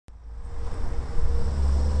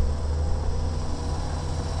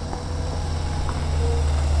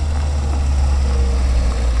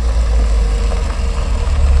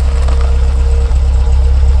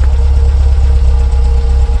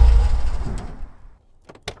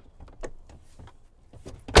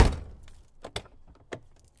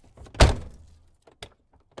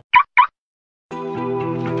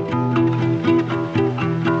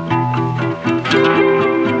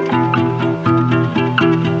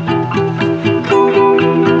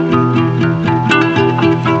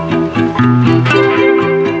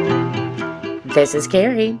This is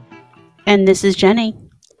Carrie, And this is Jenny.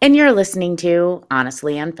 and you're listening to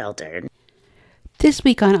Honestly Unfiltered. This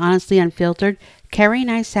week on Honestly Unfiltered, Carrie and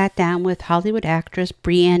I sat down with Hollywood actress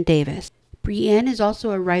Brianne Davis. Brianne is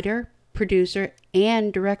also a writer, producer,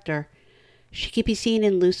 and director. She can be seen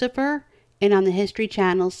in Lucifer and on the History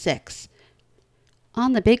Channel 6.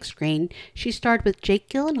 On the big screen, she starred with Jake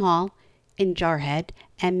Gyllenhaal in Jarhead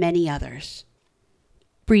and many others.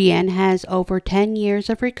 Brianne has over 10 years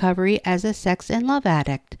of recovery as a sex and love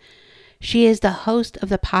addict. She is the host of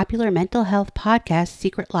the popular mental health podcast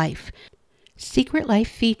Secret Life. Secret Life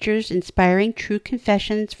features inspiring true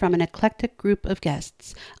confessions from an eclectic group of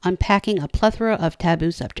guests, unpacking a plethora of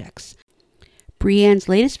taboo subjects. Brianne's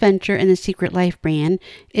latest venture in the Secret Life brand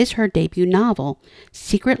is her debut novel,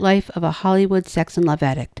 Secret Life of a Hollywood Sex and Love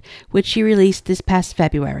Addict, which she released this past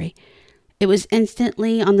February. It was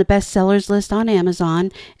instantly on the bestsellers list on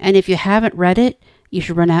Amazon, and if you haven't read it, you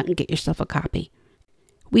should run out and get yourself a copy.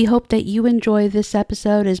 We hope that you enjoy this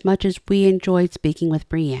episode as much as we enjoyed speaking with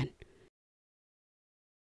Brianne.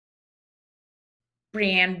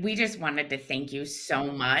 Brianne, we just wanted to thank you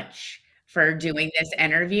so much for doing this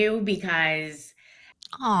interview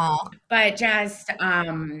Oh, but just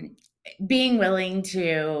being willing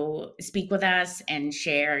to speak with us and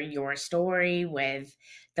share your story with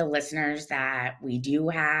the listeners that we do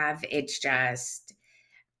have. It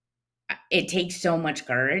takes so much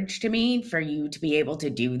courage to me for you to be able to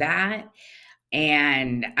do that.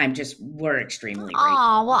 And we're extremely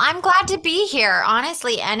grateful. well, I'm glad to be here.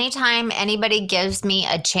 Honestly, anytime anybody gives me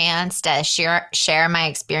a chance to share my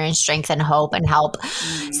experience, strength, and hope and help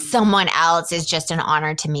someone else is just an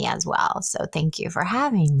honor to me as well. So thank you for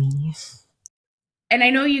having me. And I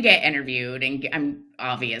know you get interviewed, and I'm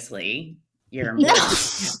obviously you're No.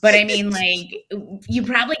 important, but I mean, like, you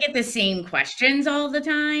probably get the same questions all the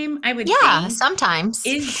time, I would Yeah, think. sometimes.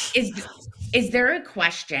 Is there a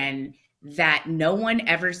question that no one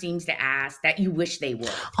ever seems to ask that you wish they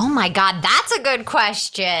would? Oh my God, that's a good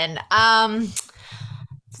question.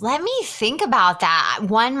 Let me think about that.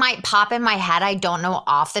 One might pop in my head. I don't know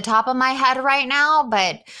off the top of my head right now,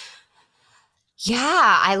 but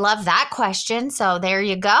yeah, I love that question. So there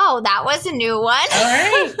you go. That was a new one. All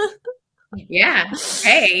right. Yeah.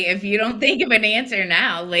 Hey, if you don't think of an answer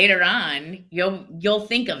now, later on, you'll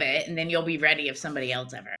think of it, and then you'll be ready if somebody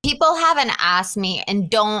else ever. People haven't asked me, and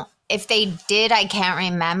if they did, I can't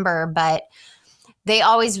remember, but they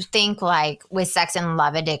always think like with sex and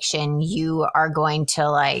love addiction, you are going to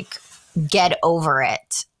like get over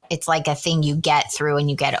it. It's like a thing you get through and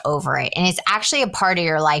you get over it. And it's actually a part of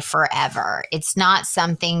your life forever. It's not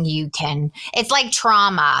something it's like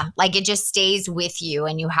trauma. Like it just stays with you,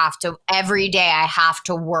 and you have to, every day I have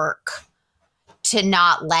to work to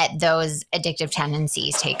not let those addictive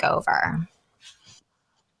tendencies take over.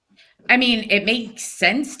 I mean, it makes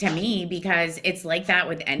sense to me because it's like that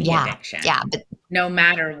with any addiction. Yeah. But no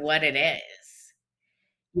matter what it is,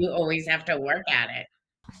 you always have to work at it.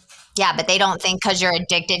 yeah, but they don't think because you're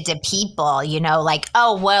addicted to people, like,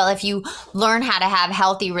 oh, well, if you learn how to have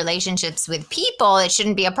healthy relationships with people, it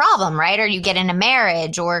shouldn't be a problem, right? Or you get in a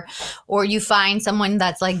marriage or you find someone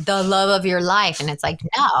that's like the love of your life. And it's like,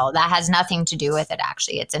 no, that has nothing to do with it,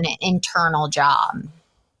 actually. It's an internal job.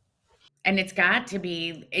 And it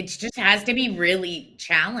just has to be really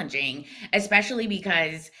challenging, especially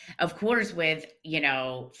because, of course,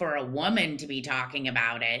 for a woman to be talking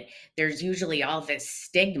about it, there's usually all this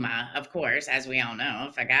stigma, of course, as we all know.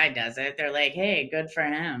 If a guy does it, they're like, hey, good for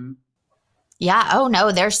him. Yeah. Oh,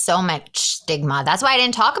 no, there's so much stigma. That's why I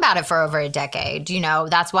didn't talk about it for over a decade.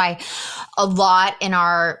 That's why a lot in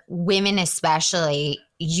our women, especially,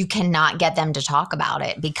 you cannot get them to talk about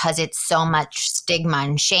it because it's so much stigma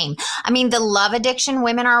and shame. I mean, the love addiction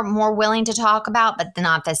women are more willing to talk about, but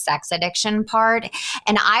not the sex addiction part.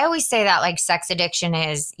 And I always say that like sex addiction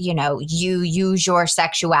is, you use your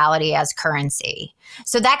sexuality as currency.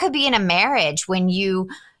 So that could be in a marriage when you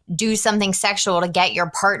do something sexual to get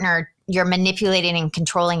your partner. You're manipulating and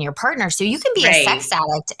controlling your partner. So you can be a sex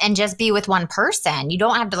addict and just be with one person. You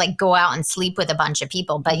don't have to like go out and sleep with a bunch of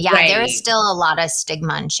people. But yeah, there is still a lot of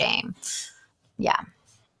stigma and shame. Yeah.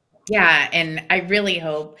 Yeah. And I really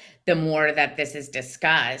hope the more that this is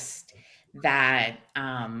discussed, that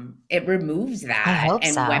it removes that. I hope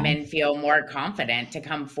and so. Women feel more confident to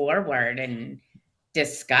come forward and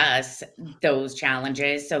discuss those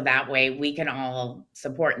challenges, so that way we can all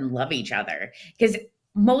support and love each other. Because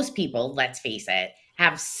most people, let's face it,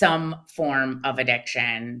 have some form of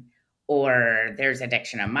addiction, or there's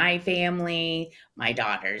addiction in my family, my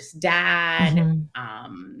daughter's dad,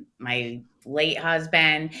 my late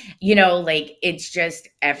husband, like it's just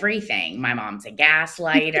everything. My mom's a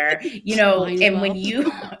gaslighter, Mine as and when well.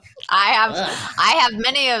 you, I have ugh. I have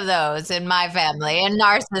many of those in my family, and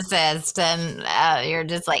narcissists, and you're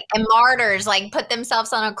just like, and martyrs, like put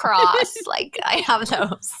themselves on a cross. Like I have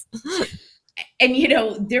those.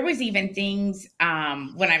 And there was even things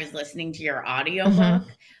when I was listening to your Hmm. audiobook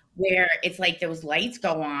where it's like those lights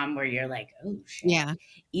go on where you're like, "Oh shit." Yeah.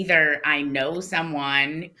 Either I know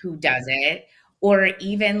someone who does it, or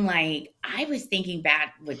even like I was thinking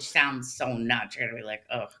back, which sounds so nuts. You're gonna be like,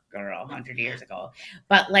 "Oh, girl, 100 years ago."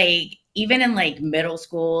 But like even in like middle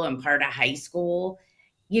school and part of high school,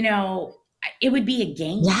 it would be a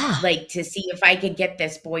game, Yeah, like to see if I could get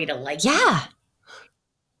this boy to like yeah.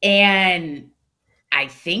 me. And I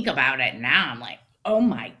think about it now, I'm like, "Oh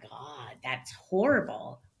my god, that's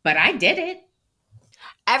horrible." But I did it.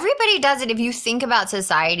 Everybody does it. If you think about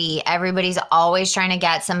society, everybody's always trying to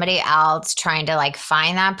get somebody else, trying to like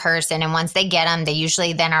find that person. And once they get them, they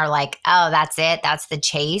usually then are like, oh, that's it. That's the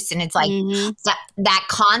chase. And it's like Hmm. that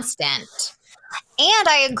constant. And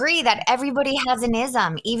I agree that everybody has an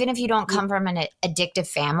ism, even if you don't come from an addictive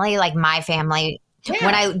family, like my family. When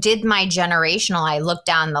Yeah. I did my generational, I looked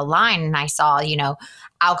down the line and I saw,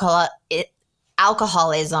 alcohol,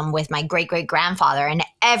 alcoholism with my great great grandfather. And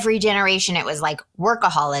every generation, it was like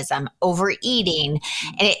workaholism, overeating.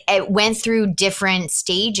 And it went through different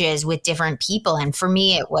stages with different people. And for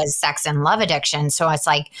me, it was sex and love addiction. So it's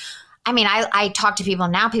like, I mean, I talk to people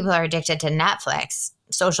now, people are addicted to Netflix,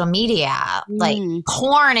 social media, like Mm.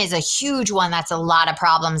 porn is a huge one. That's a lot of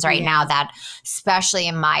problems right now Yeah. that, especially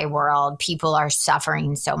in my world, people are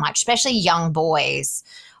suffering so much, especially young boys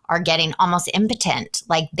are getting almost impotent.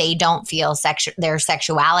 Like they don't feel their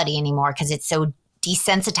sexuality anymore because it's so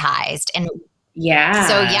desensitized. And so,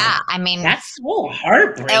 Yeah. yeah, I mean, That's so oh, it's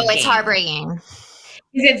heartbreaking. heartbreaking. 'Cause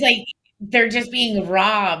it's like they're just being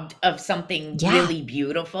robbed of something Yeah. really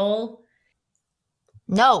beautiful.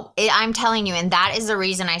 No, I'm telling you, and that is the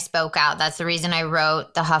reason I spoke out. That's the reason I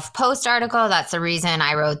wrote the Huff Post article. That's the reason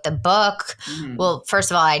I wrote the book. Mhm. Well,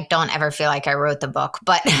 first of all, I don't ever feel like I wrote the book,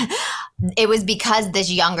 but it was because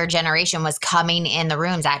this younger generation was coming in the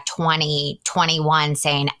rooms at 20, 21,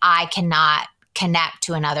 saying, I cannot connect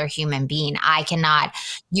to another human being. I cannot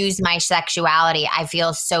use my sexuality. I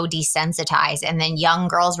feel so desensitized. And then young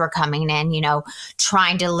girls were coming in,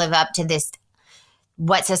 trying to live up to this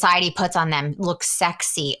what society puts on them, look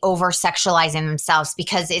sexy, over sexualizing themselves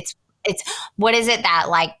because it's what is it that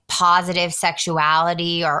like positive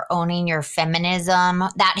sexuality or owning your feminism,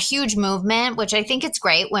 that huge movement, which I think it's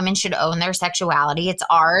great. Women should own their sexuality. It's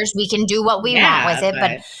ours. We can do what we want with Yeah, it.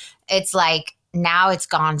 But but it's like now it's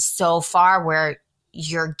gone so far where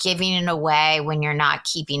you're giving it away when you're not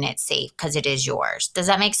keeping it safe because it is yours. Does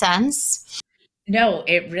that make sense? no,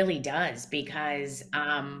 it really does because,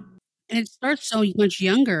 And it starts so much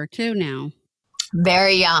younger too now.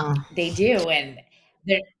 Very young. they do, and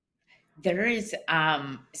there is,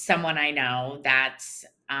 someone I know that's,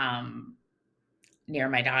 near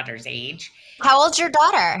my daughter's age. How old's your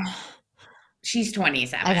daughter? She's Okay.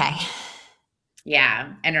 27.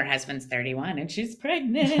 Yeah, and her husband's 31, and she's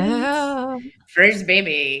pregnant. First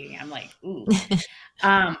baby. I'm like, "Ooh."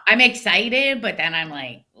 I'm excited, but then I'm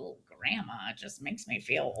like, "Ooh, grandma just makes me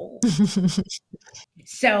feel old."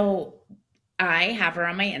 So, I have her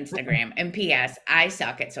on my Instagram, and PS, I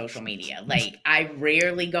suck at social media. Like, I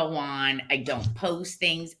rarely go on, I don't post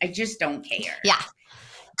things, I just don't care. Yeah.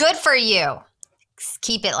 Good for you.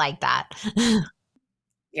 Keep it like that.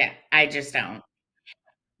 Yeah, I just don't.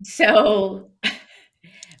 So,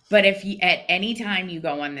 but if you at any time you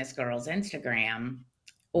go on this girl's Instagram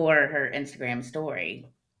or her Instagram story,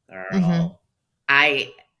 Hmm. girl,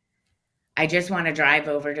 I I just wanna drive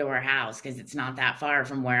over to her house because it's not that far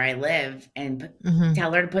from where I live and Hmm.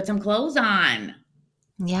 tell her to put some clothes on.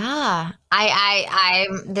 Yeah.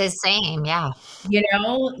 I'm the same. Yeah.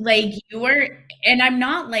 Like, and I'm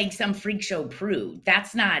not like some freak show prude,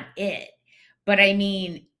 that's not it. But I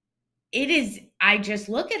mean, it is I just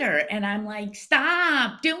look at her and I'm like,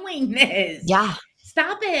 "Stop doing this. Yeah.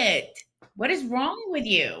 Stop it. What is wrong with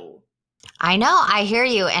you?" I know. I hear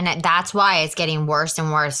you. And that's why it's getting worse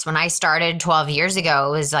and worse. When I started 12 years ago,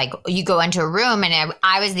 it was like you go into a room and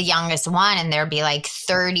I was the youngest one, and there'd be like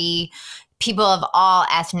 30 people of all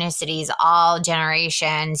ethnicities, all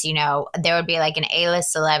generations. There would be like an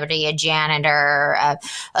A-list celebrity, a janitor,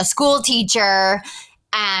 a school teacher.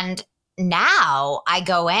 And now I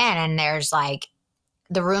go in and there's like,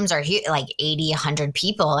 the rooms are huge, like 80, 100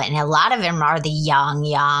 people. And a lot of them are the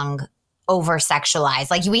young over sexualized.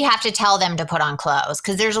 Like we have to tell them to put on clothes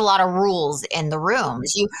because there's a lot of rules in the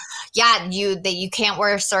rooms. You can't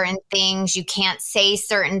wear certain things, you can't say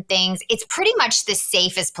certain things. It's pretty much the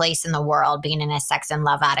safest place in the world being in a sex and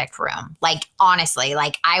love addict room. Like honestly,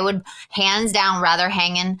 like I would hands down rather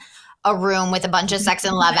hang in a room with a bunch of sex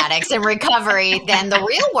and love addicts in recovery than the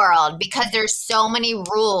real world because there's so many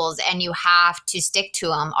rules and you have to stick to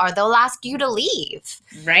them or they'll ask you to leave.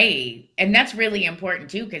 Right. And that's really important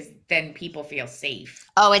too, because then people feel safe.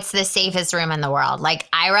 Oh, it's the safest room in the world. Like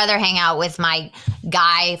I rather hang out with my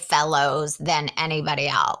guy fellows than anybody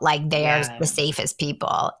else. Like they are Yeah. the safest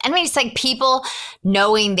people. I mean, it's like people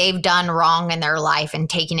knowing they've done wrong in their life and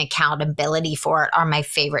taking accountability for it are my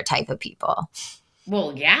favorite type of people.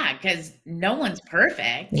 Well, yeah, because no one's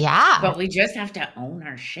perfect, Yeah. but we just have to own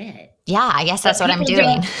our shit. Yeah, I guess But that's what I'm people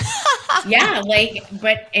doing. don't. Yeah,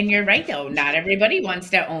 like, and you're right though. Not everybody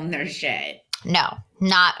wants to own their shit. No,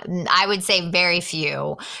 not, I would say very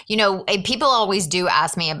few. You know, people always do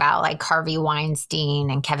ask me about like Harvey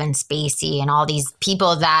Weinstein and Kevin Spacey and all these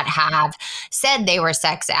people that have said they were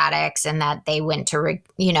sex addicts and that they went to,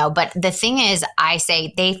 but the thing is, I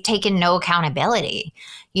say they've taken no accountability.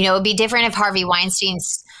 You know, it'd be different if Harvey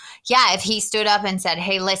Weinstein's, yeah, if he stood up and said,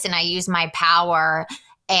 hey, listen, I use my power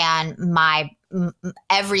and my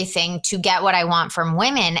everything to get what I want from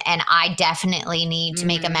women. And I definitely need to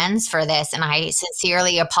make amends for this. And I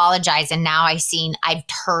sincerely apologize. And now I've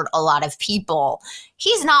hurt a lot of people.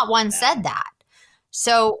 He's not one said that.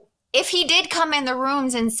 So if he did come in the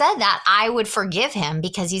rooms and said that, I would forgive him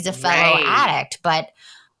because he's a fellow addict. But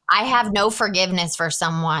I have no forgiveness for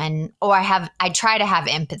someone, or I try to have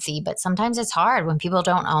empathy, but sometimes it's hard when people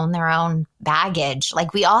don't own their own baggage.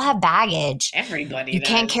 Like we all have baggage. Everybody You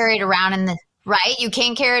can't does. carry it around right? You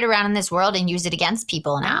can't carry it around in this world and use it against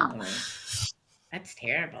people now. No. That's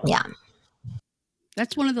terrible. Yeah.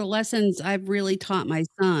 That's one of the lessons I've really taught my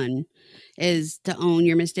son is to own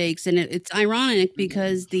your mistakes. And it's ironic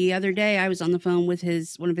because the other day I was on the phone with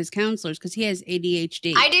one of his counselors because he has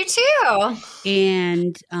ADHD. I do too.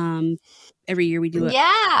 And every year we do it. Yeah.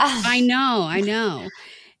 I know.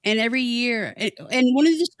 And every year, and one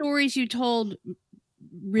of the stories you told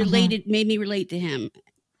made me relate to him.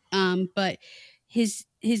 But his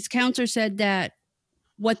counselor said that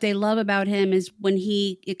what they love about him is when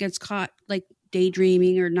it gets caught like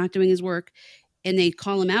daydreaming or not doing his work and they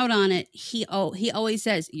call him out on it, he always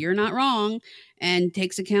says, you're not wrong, and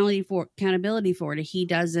takes accountability for it. He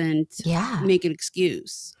doesn't make an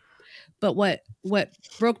excuse. But what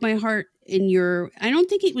broke my heart I don't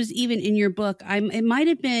think it was even in your book. It might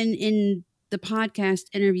have been in the podcast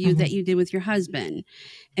interview that you did with your husband.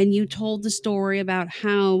 And you told the story about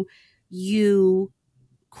how your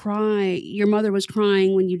mother was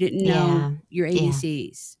crying when you didn't know your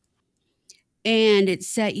ABCs. And it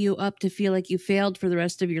set you up to feel like you failed for the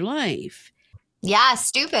rest of your life. Yeah,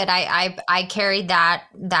 stupid. I carried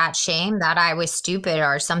that shame that I was stupid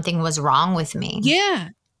or something was wrong with me. Yeah.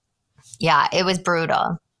 Yeah, it was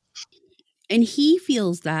brutal. And he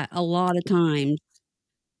feels that a lot of times.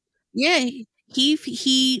 Yeah,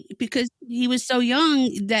 he because he was so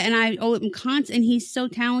young and I owe him and he's so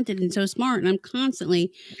talented and so smart, and I'm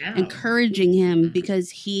constantly encouraging him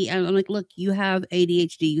because I'm like, look, you have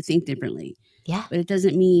ADHD, you think differently. Yeah. But it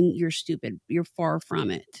doesn't mean you're stupid. You're far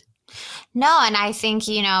from it. No, and I think,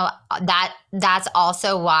 that's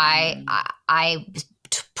also why I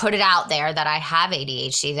put it out there that I have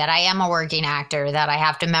ADHD, that I am a working actor, that I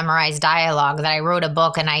have to memorize dialogue, that I wrote a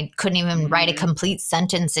book and I couldn't even write a complete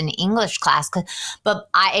sentence in English class. But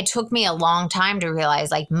it took me a long time to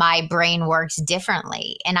realize like my brain works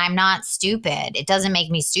differently and I'm not stupid. It doesn't make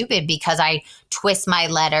me stupid because I twist my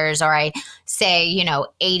letters or I say,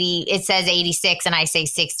 80, it says 86 and I say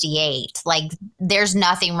 68. Like there's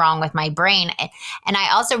nothing wrong with my brain. And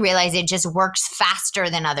I also realize it just works faster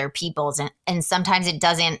than other people's. And sometimes it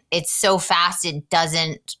doesn't, it's so fast, it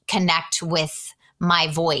doesn't connect with my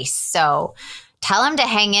voice. So tell him to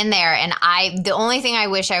hang in there. And the only thing I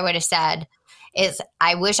wish I would have said is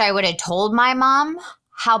I wish I would have told my mom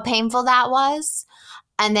how painful that was.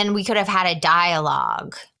 And then we could have had a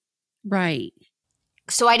dialogue. Right.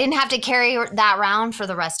 So I didn't have to carry that around for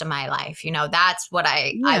the rest of my life. That's what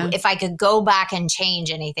if I could go back and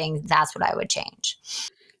change anything, that's what I would change.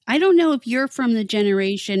 I don't know if you're from the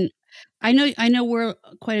generation. I know we're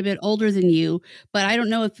quite a bit older than you, but I don't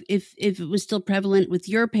know if it was still prevalent with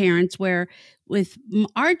your parents, where with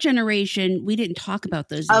our generation, we didn't talk about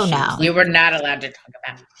those issues. No. You were not allowed to talk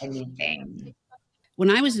about anything. When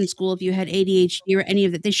I was in school, if you had ADHD or any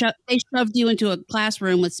of that, they shoved you into a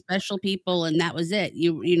classroom with special people, and that was it.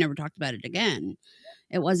 You never talked about it again.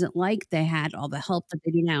 It wasn't like they had all the help that they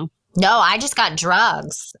do now. No, I just got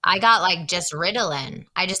drugs. I got like just Ritalin.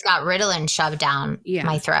 I just got Ritalin shoved down Yeah.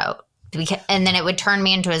 my throat. And then it would turn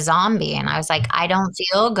me into a zombie. And I was like, I don't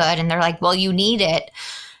feel good. And they're like, well, you need it.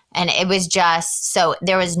 And it was just so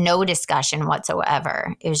there was no discussion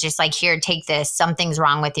whatsoever. It was just like, here, take this. Something's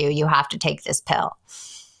wrong with you. You have to take this pill.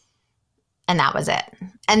 And that was it.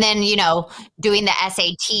 And then, doing the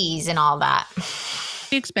SATs and all that.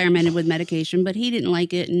 We experimented with medication, but he didn't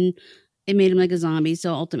like it and it made him like a zombie.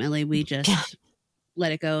 So ultimately we just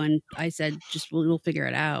let it go. And I said, just we'll figure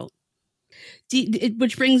it out.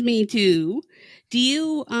 Which brings me to, do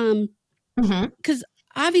you, because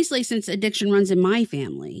obviously since addiction runs in my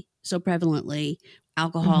family so prevalently,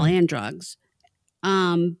 alcohol and drugs,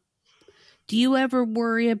 do you ever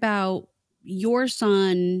worry about your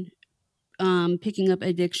son picking up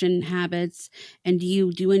addiction habits? And do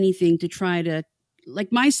you do anything to try to, like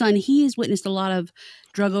my son, he has witnessed a lot of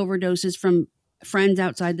drug overdoses from friends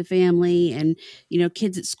outside the family and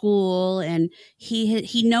kids at school, and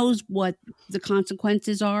he knows what the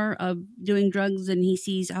consequences are of doing drugs, and he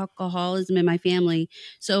sees alcoholism in my family,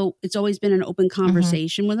 so it's always been an open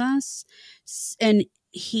conversation with us. And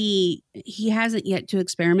he hasn't yet to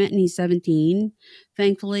experiment, and he's 17,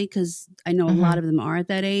 thankfully, because I know a lot of them are at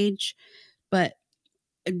that age. But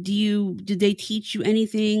did they teach you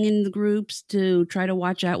anything in the groups to try to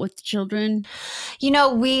watch out with the children?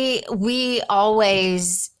 We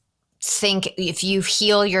always think if you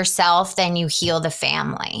heal yourself, then you heal the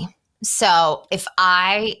family. So if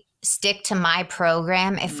I stick to my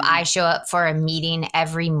program, if I show up for a meeting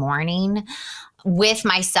every morning with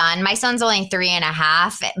my son. My son's only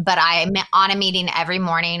 3.5, but I'm on a meeting every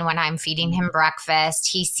morning when I'm feeding him breakfast.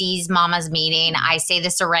 He sees mama's meeting. I say the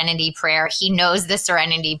serenity prayer. He knows the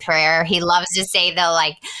serenity prayer. He loves to say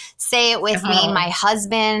say it with me. My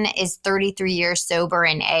husband is 33 years sober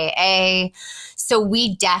in AA. So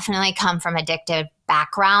we definitely come from addictive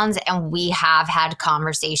backgrounds, and we have had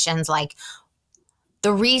conversations like,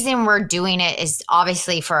 the reason we're doing it is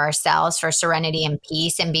obviously for ourselves, for serenity and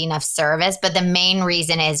peace and being of service. But the main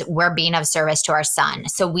reason is we're being of service to our son.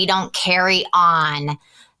 So we don't carry on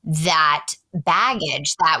that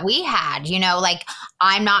baggage that we had, like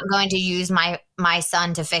I'm not going to use my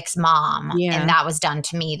son to fix mom. Yeah. And that was done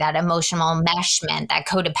to me, that emotional enmeshment, that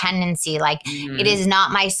codependency. Like it is Mhm. not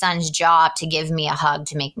my son's job to give me a hug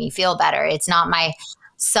to make me feel better. It's not my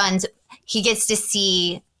son's, he gets to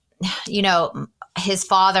see, his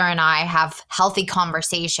father and I have healthy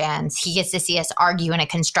conversations. He gets to see us argue in a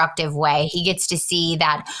constructive way. He gets to see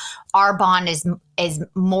that our bond is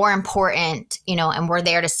more important, and we're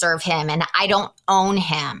there to serve him. And I don't own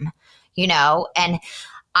him, and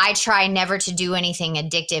I try never to do anything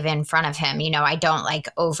addictive in front of him. I don't like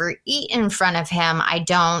overeat in front of him. I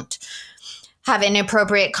don't have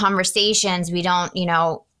inappropriate conversations. We don't,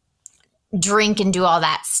 drink and do all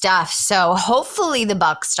that stuff. So hopefully the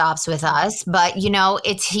buck stops with us, but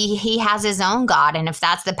it's he has his own God, and if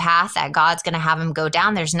that's the path that God's going to have him go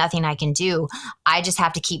down, there's nothing I can do. I just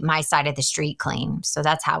have to keep my side of the street clean. So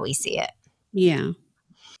that's how we see it. Yeah.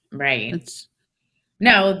 Right. That's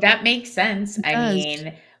No, that makes sense. it I does.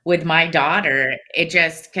 mean, with my daughter, it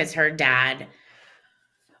just because her dad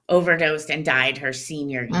overdosed and died her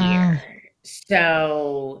senior Mm, year.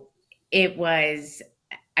 So it was,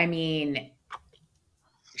 I mean,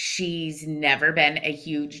 she's never been a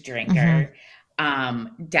huge hmm drinker.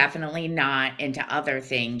 Definitely not into other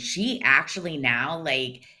things. She actually now,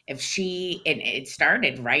 like, if she, and it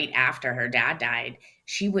started right after her dad died,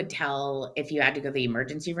 she would tell if you had to go to the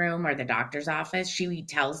emergency room or the doctor's office, she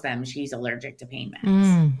tells them she's allergic to pain meds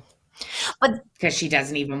mm. But because she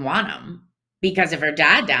doesn't even want them because of her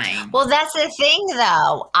dad dying. well, that's the thing,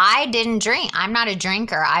 though. I didn't drink. I'm not a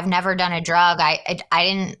drinker. I've never done a drug. I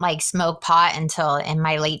didn't like smoke pot until in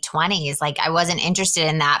my late 20s. Like I wasn't interested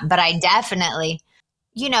in that, but I definitely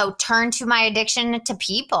turn to my addiction to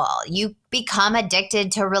people. You become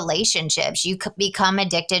addicted to relationships. You become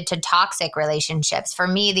addicted to toxic relationships. For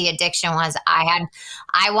me, the addiction was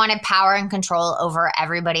I wanted power and control over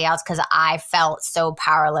everybody else because I felt so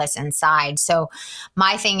powerless inside. So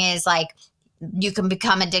my thing is like, you can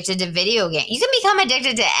become addicted to video games. You can become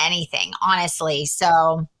addicted to anything, honestly.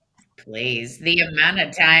 So Please, the amount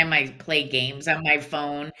of time I play games on my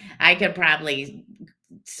phone, I could probably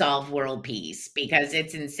solve world peace because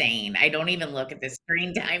it's insane. I don't even look at the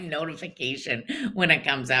screen time notification when it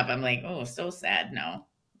comes up. I'm like, "Oh, so sad." No,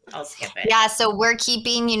 I'll skip it. yeah, so we're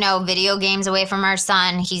keeping, video games away from our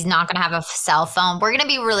son. He's not going to have a cell phone. We're going to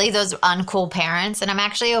be really those uncool parents, and I'm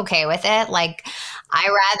actually okay with it. Like, I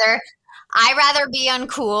rather I rather be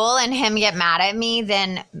uncool and him get mad at me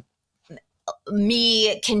than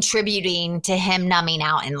me contributing to him numbing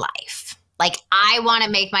out in life. Like I want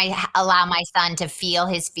to allow my son to feel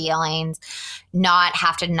his feelings, not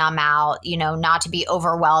have to numb out, not to be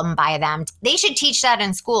overwhelmed by them. They should teach that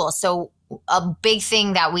in school. So a big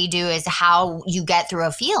thing that we do is how you get through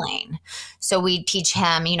a feeling. So we teach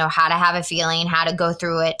him, how to have a feeling, how to go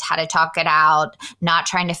through it, how to talk it out, not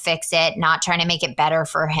trying to fix it, not trying to make it better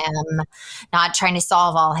for him, not trying to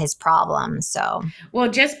solve all his problems. So, Well,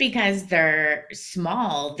 just because they're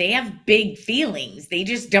small, they have big feelings. They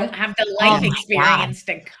just don't have the oh life my God. experience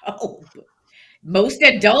to cope. Most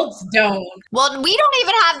adults don't. Well, we don't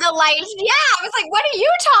even have the lights. Yeah, I was like, what are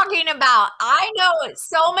you talking about? I know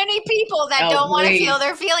so many people that Oh, don't want to feel please.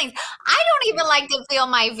 their feelings. I don't even like to feel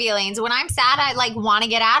my feelings. When I'm sad, I like want to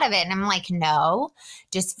get out of it. And I'm like, no,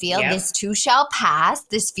 just feel Yep. this too shall pass.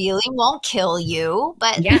 This feeling won't kill you.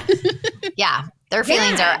 But Yes. yeah, their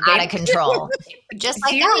feelings are Yeah, out they of control, just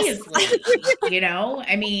like us. seriously,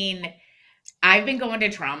 I mean, I've been going to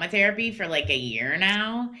trauma therapy for like a year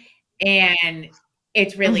now, and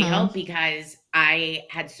it's really Hmm. helped because I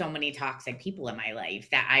had so many toxic people in my life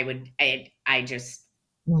that I just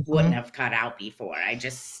wouldn't Hmm. have cut out before. I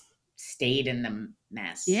just stayed in the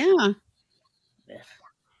mess. Yeah. Ugh.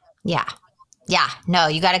 Yeah. Yeah, no,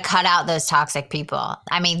 you got to cut out those toxic people.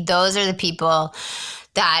 I mean, those are the people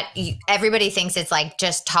that everybody thinks it's like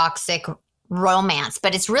just toxic romance,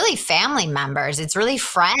 but it's really family members. It's really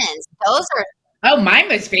friends. Those are Oh, mine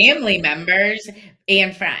was family members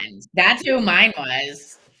and friends. That's who mine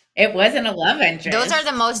was. It wasn't a love those are the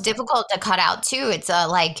interest. most difficult to cut out too. It's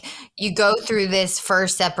like you go through this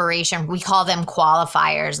first separation. We call them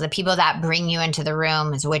qualifiers, the people that bring you into the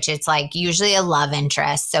rooms, which it's like usually a love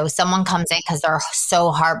interest. So someone comes in because they're so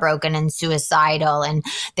heartbroken and suicidal and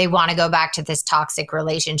they want to go back to this toxic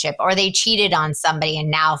relationship, or they cheated on somebody and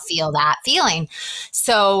now feel that feeling.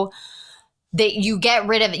 So that you get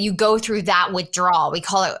rid of it, you go through that withdrawal. We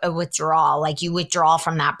call it a withdrawal, like you withdraw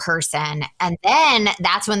from that person. And then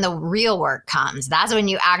that's when the real work comes. That's when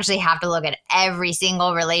you actually have to look at every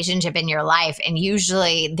single relationship in your life. And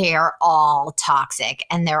usually they're all toxic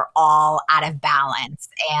and they're all out of balance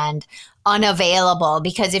and unavailable.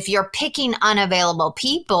 Because if you're picking unavailable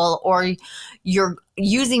people or you're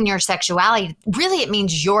using your sexuality, really it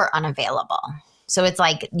means you're unavailable. So it's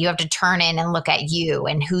like you have to turn in and look at you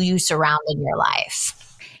and who you surround in your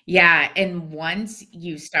life. Yeah, and once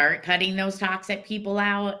you start cutting those toxic people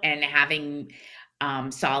out and having,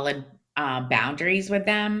 solid, boundaries with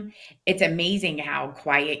them, it's amazing how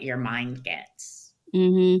quiet your mind gets.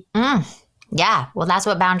 Mm-hmm. Mm. Yeah, well, that's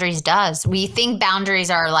what boundaries does. We think boundaries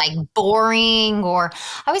are like boring, or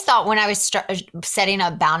I always thought when I was setting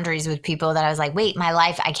up boundaries with people that I was like, wait, my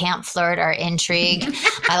life, I can't flirt or intrigue.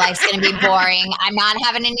 My life's going to be boring. I'm not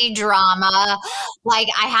having any drama. Like,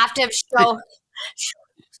 I have to show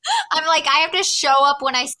I'm like, I have to show up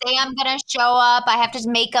when I say I'm going to show up. I have to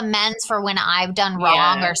make amends for when I've done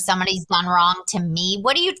wrong Yeah, or somebody's done wrong to me.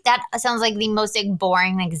 That sounds like the most like,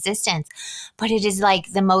 boring existence, but it is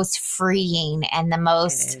like the most freeing and the it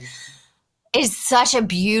most, is. is such a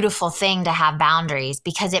beautiful thing to have boundaries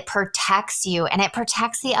because it protects you and it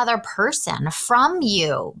protects the other person from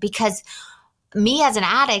you. Because me as an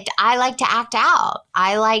addict, I like to act out.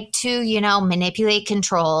 I like to, manipulate,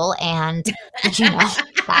 control, and,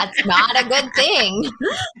 that's not a good thing.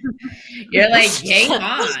 You're like, "Game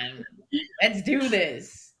on. Let's do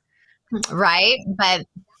this." Right? But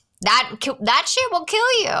that shit will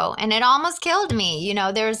kill you, and it almost killed me.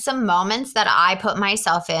 There's some moments that I put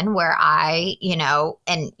myself in where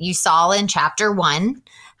and you saw in chapter 1,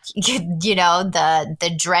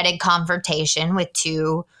 the dreaded confrontation with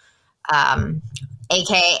two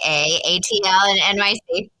aka ATL and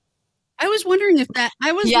NYC. I was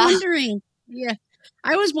Yeah. wondering, yeah.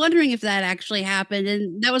 I was wondering if that actually happened,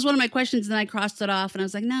 and that was one of my questions, and I crossed it off, and I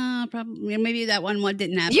was like, "No, probably maybe that one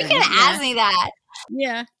didn't You can happen." Yeah. ask me that.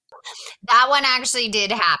 Yeah. That one actually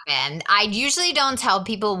did happen. I usually don't tell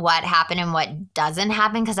people what happened and what doesn't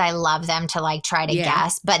happen because I love them to like try to Yeah.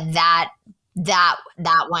 guess. But that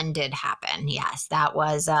one did happen. Yes, that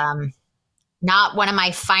was not one of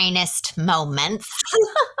my finest moments.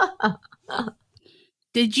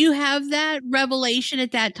 Did you have that revelation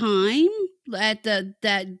at that time?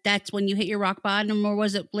 That's when you hit your rock bottom, or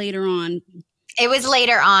was it later on? It was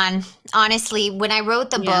later on. Honestly, when I wrote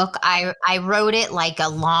the Yeah. book, I wrote it like a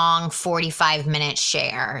long 45-minute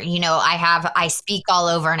share. I speak all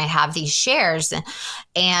over and I have these shares,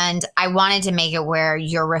 and I wanted to make it where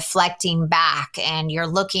you're reflecting back and you're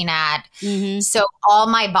looking at, Mhm. so all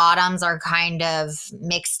my bottoms are kind of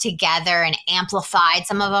mixed together and amplified.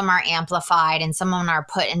 Some of them are amplified and some of them are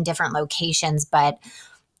put in different locations, but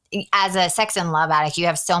as a sex and love addict, you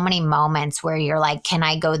have so many moments where you're like, can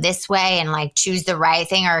I go this way and like choose the right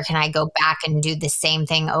thing, or can I go back and do the same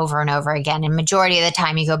thing over and over again? And majority of the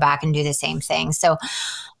time you go back and do the same thing. So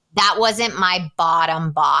that wasn't my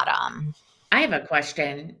bottom. I have a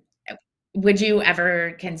question. Would you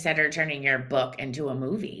ever consider turning your book into a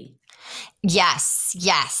movie?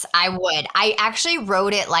 Yes, I would. I actually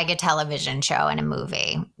wrote it like a television show and a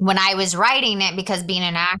movie. When I was writing it, because being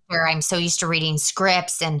an actor, I'm so used to reading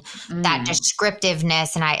scripts and that Mm,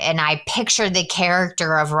 descriptiveness, and I pictured the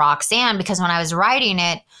character of Roxanne, because when I was writing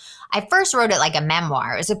it, I first wrote it like a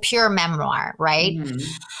memoir. It was a pure memoir, right? mhm.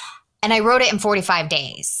 And I wrote it in 45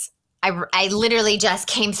 days. I literally just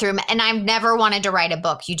came through, and I've never wanted to write a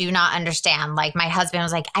book. You do not understand. Like, my husband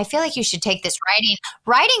was like, I feel like you should take this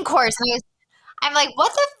writing course. And I'm like,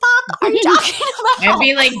 what the fuck are you talking I'd about?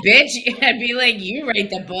 be like, "Bitch," I'd be like, "You write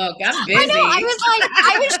the book. I'm I know. I busy." was like,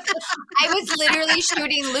 I was literally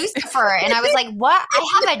shooting Lucifer, and I was like, what? I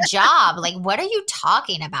have a job. Like, what are you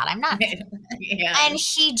talking about? I'm not. Yeah. And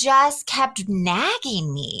he just kept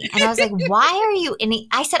nagging me. And I was like, why are you?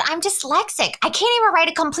 I said, I'm dyslexic. I can't even write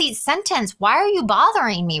a complete sentence. Why are you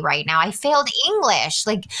bothering me right now? I failed English.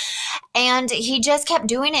 Like, and he just kept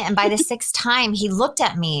doing it. And by the sixth time, he looked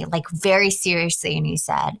at me like very seriously and he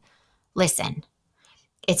said, listen,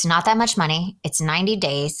 it's not that much money. It's 90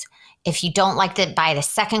 days. If you don't like it by the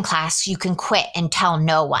second class, you can quit and tell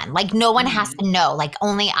no one. Like, no one has Mhm. to know. Like,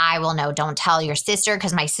 only I will know. Don't tell your sister,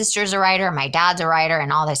 because my sister's a writer, my dad's a writer,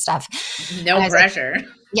 and all this stuff. And No I was like, pressure.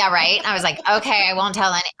 yeah, right. I was like, okay, I won't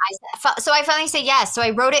tell any. So I finally said yes. So I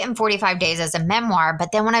wrote it in 45 days as a memoir.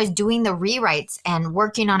 But then when I was doing the rewrites and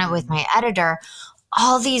working on it with Mm, my editor,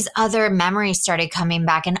 all these other memories started coming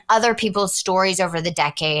back and other people's stories over the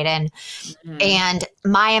decade. mhm. And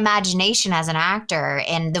my imagination as an actor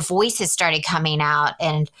and the voices started coming out,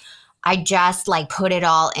 and I just like put it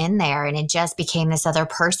all in there, and it just became this other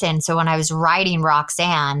person. So when I was writing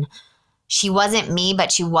Roxanne, she wasn't me,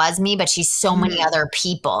 but she was me, but she's so many Mhm. other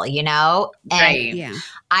people, you know? And Right. Yeah.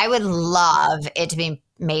 I would love it to be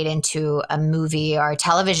made into a movie or a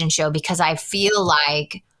television show, because I feel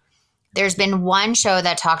like there's been one show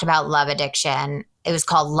that talked about love addiction. It was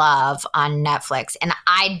called Love on Netflix, and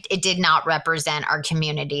it did not represent our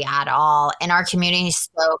community at all. And our community is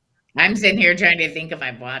so. I'm sitting here trying to think if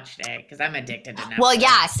I've watched it because 'cause I'm addicted to Well, yeah.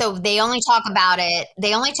 Netflix. So they only talk about it.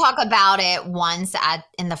 They only talk about it once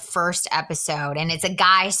in the first episode, and it's a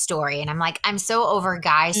guy story. And I'm like, I'm so over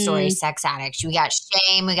guy stories, Mm, sex addicts. We got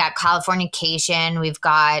shame, we got Californication, we've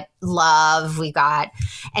got love, and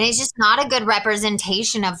it's just not a good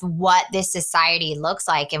representation of what this society looks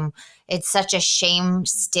like. And it's such a shame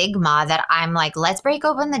stigma that I'm like, let's break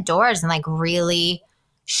open the doors and like really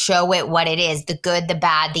show it what it is: the good, the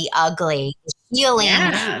bad, the ugly, the healing,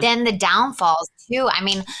 Yeah. yeah. then the downfalls too. I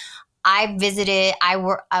mean, I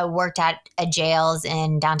worked at a jails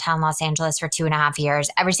in downtown Los Angeles for 2.5 years.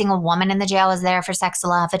 Every single woman in the jail was there for sex,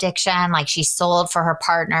 love addiction. Like, she sold for her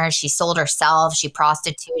partner, she sold herself, she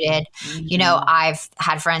prostituted. You know, Mhm. I've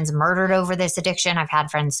had friends murdered over this addiction. I've had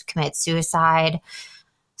friends commit suicide.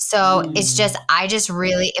 So it's just, Mm. I just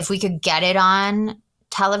really, if we could get it on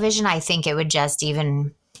television, I think it would just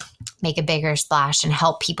even make a bigger splash and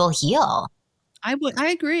help people heal. I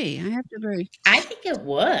agree. I have to agree. I think it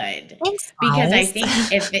would Thanks, because I guys.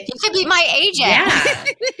 think if it You could be my agent. yeah,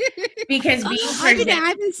 because being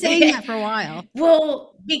I've been saying that for a while.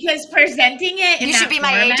 well, because presenting it in You should that be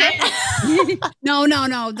my agent. format No, no,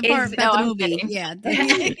 no, the part is about No, the I'm movie, kidding. yeah.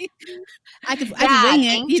 I could Yeah, wing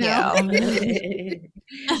it, thank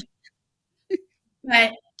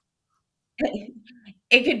but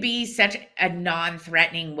it could be such a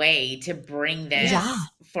non-threatening way to bring Yeah. this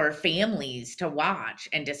for families to watch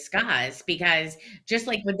and discuss because just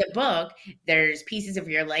like with the book, there's pieces of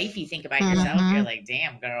your life you think about yourself, you're Mhm. like,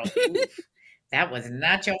 "Damn, girl, oof, that was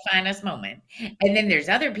not your finest moment." And then there's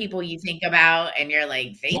other people you think about and you're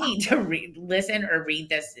like, "They Yeah. need to listen or read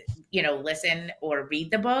this, listen or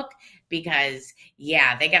read the book because,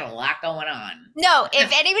 yeah, they got a lot going on." No,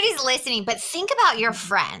 if anybody's listening, but think about your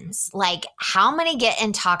friends. Like, how many get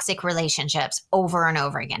in toxic relationships over and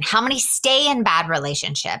over again? How many stay in bad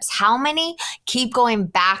relationships? How many keep going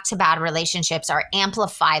back to bad relationships or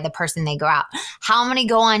amplify the person they go out? How many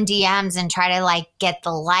go on DMs and try to like get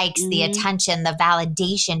the likes, the Mhm. attention, the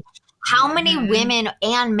validation? How many Mhm. women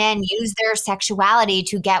and men use their sexuality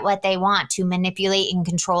to get what they want, to manipulate and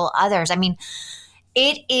control others? I mean,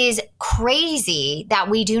 it is crazy that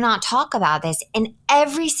we do not talk about this. And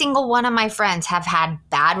every single one of my friends have had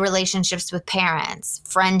bad relationships with parents,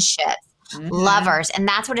 friendships. Mhm. lovers. And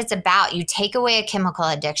that's what it's about. You take away a chemical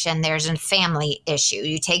addiction, there's a family issue.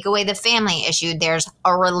 You take away the family issue, there's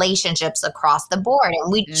a relationships across the board.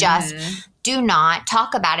 And we just Mhm. do not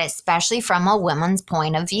talk about it, especially from a woman's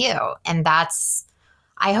point of view. And that's,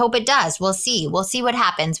 I hope it does. We'll see. We'll see what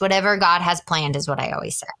happens. Whatever God has planned is what I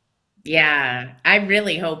always say. Yeah, I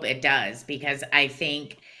really hope it does because I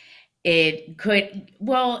think it could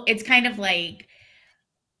well, it's kind of like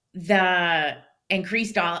the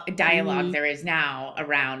increased dialogue Mhm. there is now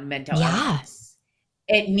around mental Yeah. illness.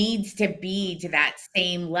 It needs to be to that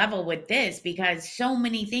same level with this because so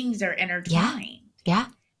many things are Yeah. intertwined. Yeah.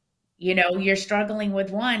 You know, you're struggling with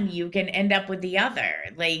one, you can end up with the other.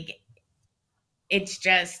 Like, it's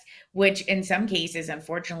just which in some cases,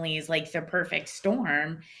 unfortunately, is like the perfect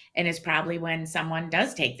storm and is probably when someone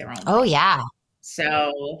does take their own Oh, life. yeah.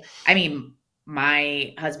 So, I mean,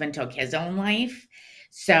 my husband took his own life.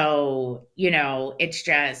 So, it's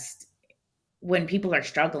just when people are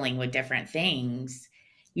struggling with different things,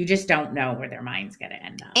 you just don't know where their mind's going to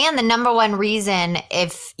end up. And the number one reason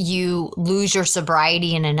if you lose your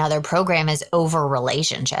sobriety in another program is over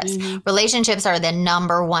relationships. Mhm. Relationships are the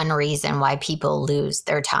number one reason why people lose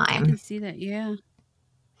their I can time. see that. Yeah.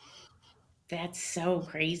 That's so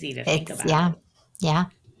crazy to think It's, yeah. about. Yeah.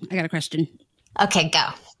 I got a question. Okay, go.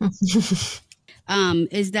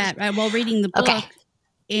 Is that while reading the Okay. book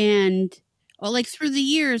and well, like through the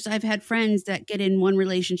years, I've had friends that get in one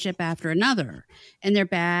relationship after another and they're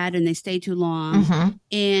bad and they stay too long. Mm-hmm.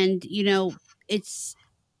 And, it's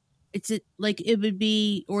like it would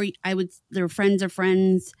be, or I would, their friends are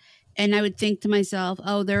friends. And I would think to myself,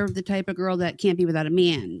 oh, they're the type of girl that can't be without a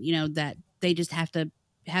man, that they just have to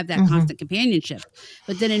have that Mm-hmm. constant companionship.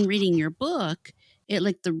 But then in reading your book, it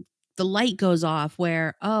like the light goes off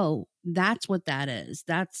where, oh, that's what that is.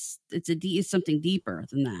 It's something deeper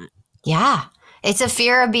than that. Yeah. It's a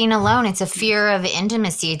fear of being alone. It's a fear of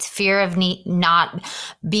intimacy. It's fear of not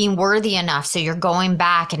being worthy enough. So you're going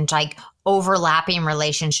back and like overlapping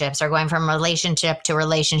relationships or going from relationship to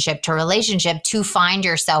relationship to relationship to find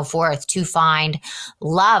your self worth, to find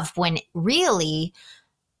love when really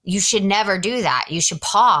you should never do that. You should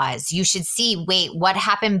pause. You should see, wait, what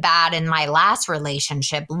happened bad in my last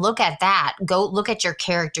relationship? Look at that. Go look at your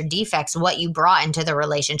character defects, what you brought into the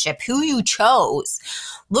relationship, who you chose.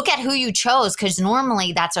 Look at who you chose because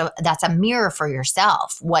normally that's a mirror for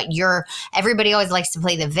yourself. Everybody always likes to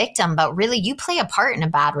play the victim, but really you play a part in a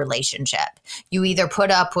bad relationship. You either put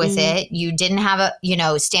up with Mhm. it, you didn't have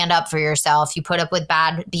stand up for yourself, you put up with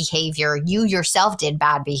bad behavior, you yourself did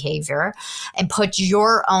bad behavior and put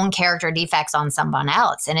your own character defects on someone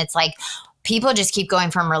else. And it's like people just keep going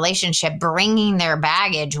from relationship, bringing their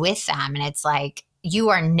baggage with them. And it's like, you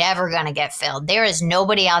are never going to get filled. There is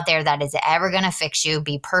nobody out there that is ever going to fix you,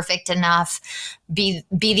 be perfect enough, be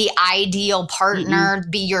the ideal Mm-mm. partner,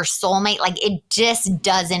 be your soulmate. Like it just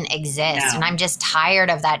doesn't exist. And No. I'm just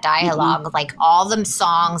tired of that Mm-mm. dialogue. Like all the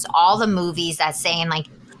songs, all the movies that saying like,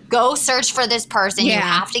 go search for this person. You Yeah.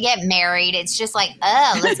 have to get married. It's just like,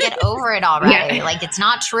 oh, let's get over it already. Yeah. Like it's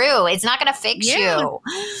not true. It's not going to fix Yeah. you.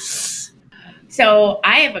 So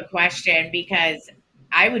I have a question because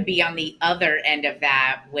I would be on the other end of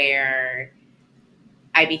that where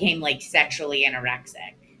I became like sexually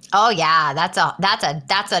anorexic. Oh yeah, that's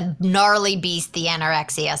a gnarly beast. The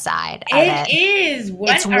anorexia side of It it. is.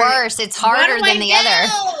 It's worse. It's What do harder than I the other.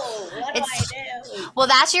 do? What do I It's do? well,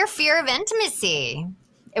 that's your fear of intimacy.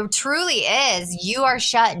 It truly is. You are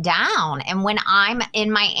shut down. And when I'm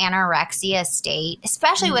in my anorexia state,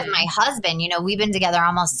 especially with my Mhm. husband, we've been together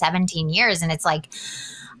almost 17 years. And it's like,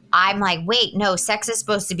 I'm like, wait, no, sex is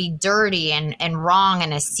supposed to be dirty and wrong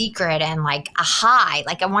and a secret and like a high.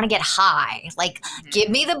 Like, I want to get high. Like, give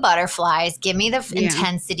Mhm. me the butterflies, give me the Yeah.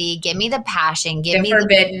 intensity, give me the passion, give The me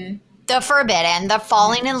forbidden. the forbidden, the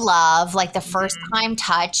falling in Mhm. love, like the first Mhm. time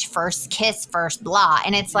touch, first kiss, first blah.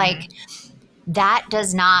 And it's like, Mhm. that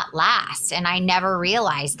does not last. And I never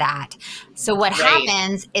realized that. So what Right.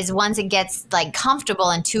 happens is once it gets like comfortable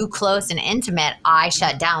and too close and intimate, I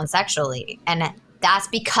shut Mhm. down sexually. And that's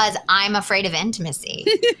because I'm afraid of intimacy.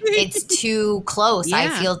 It's too close. I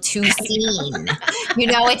Yeah. feel too I know. seen.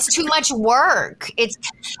 It's too much work.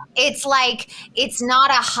 It's like it's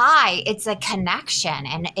not a high, it's a connection.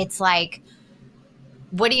 And it's like,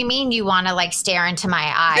 what do you mean you want to like stare into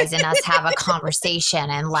my eyes and us have a conversation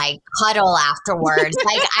and like cuddle afterwards?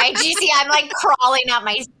 Like do you see I'm like crawling up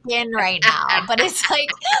my skin right now. But it's like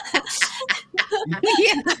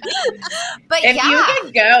Yeah. but If you yeah.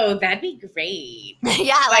 could go, that'd be great.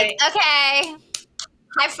 Yeah, But like okay.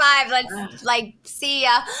 High five, let's ugh, like see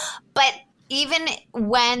ya. But even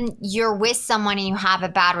when you're with someone and you have a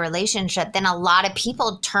bad relationship, then a lot of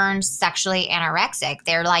people turn sexually anorexic.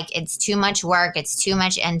 They're like, it's too much work. It's too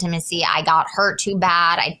much intimacy. I got hurt too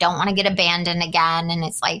bad. I don't want to get abandoned again. And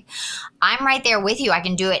it's like, I'm right there with you. I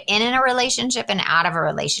can do it in a relationship and out of a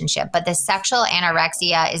relationship. But the sexual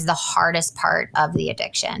anorexia is the hardest part of the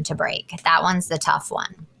addiction to break. That one's the tough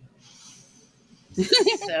one.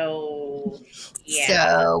 So, yeah.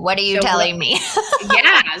 So what are you telling me?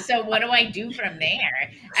 Yeah. So what do I do from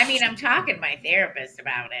there? I mean, I'm talking to my therapist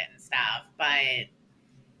about it and stuff, but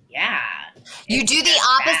yeah. You do the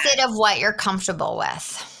opposite of what you're comfortable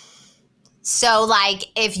with. So, like,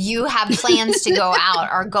 if you have plans to go out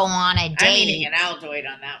or go on a date, I'm eating an Altoid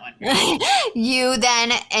on that one. you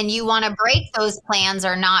then, and you want to break those plans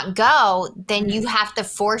or not go, then you have to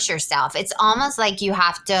force yourself. It's almost like you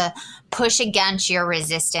have to push against your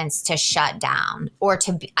resistance to shut down or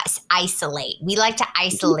to isolate. We like to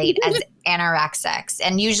isolate as anorexics.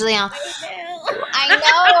 And usually I know.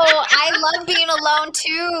 I love being alone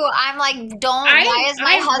too. I'm like, why is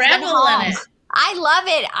my husband home? I love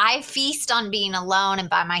it. I feast on being alone and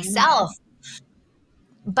by myself.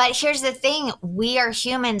 But here's the thing. We are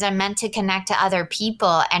humans and meant to connect to other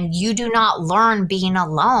people. And you do not learn being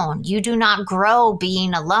alone. You do not grow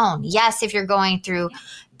being alone. Yes, if you're going through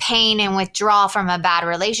pain and withdrawal from a bad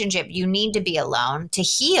relationship, you need to be alone to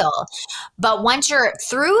heal. But once you're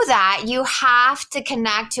through that, you have to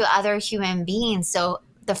connect to other human beings. So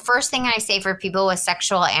the first thing I say for people with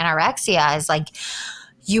sexual anorexia is like,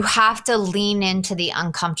 you have to lean into the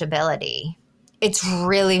uncomfortability. It's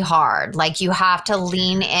really hard. Like you have to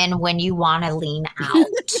lean in when you want to lean out.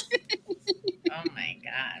 Oh my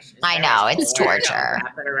gosh. I know, it's torture. I'll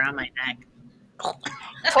wrap it around my neck.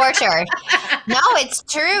 Torture. No, it's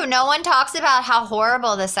true. No one talks about how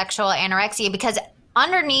horrible the sexual anorexia, because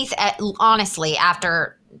underneath, honestly,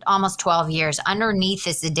 after almost 12 years, underneath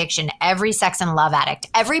this addiction, every sex and love addict,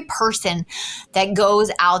 every person that goes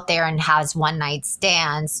out there and has one night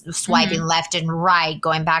stands, swiping left and right,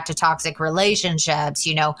 going back to toxic relationships,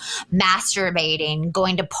 masturbating,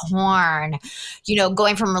 going to porn,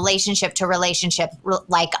 going from relationship to relationship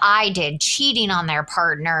like I did, cheating on their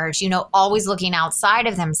partners, always looking outside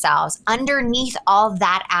of themselves. Underneath all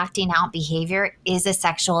that acting out behavior is a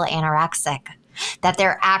sexual anorexic. That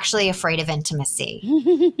they're actually afraid of intimacy.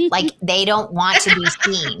 Like they don't want to be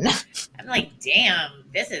seen. I'm like, damn,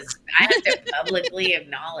 I have to publicly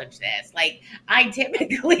acknowledge this. Like I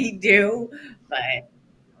typically do, but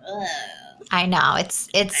I know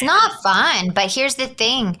it's not fun, but here's the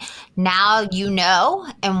thing. Now you know,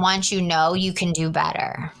 and once you know, you can do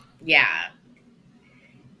better. Yeah.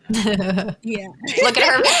 Yeah. Look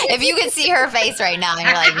at her. If you could see her face right now, and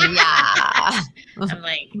you're like, yeah. I'm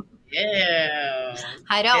like, ew.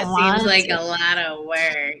 I don't want seems like a lot of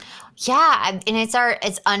work. Yeah, and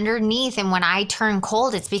it's underneath, and when I turn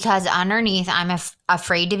cold, it's because underneath I'm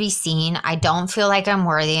afraid to be seen. I don't feel like I'm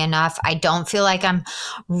worthy enough. I don't feel like I'm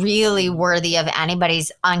really worthy of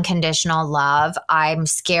anybody's unconditional love. I'm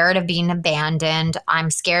scared of being abandoned. I'm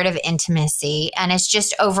scared of intimacy, and it's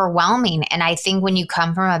just overwhelming. And I think when you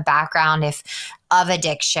come from a background of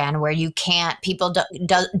addiction where people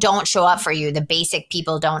don't show up for you, the basic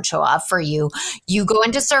people don't show up for you, you go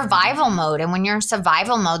into survival mode. And when you're in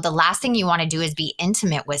survival mode, the last thing you want to do is be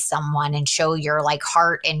intimate with someone and show your like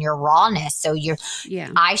heart and your rawness. So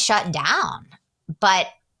I shut down, but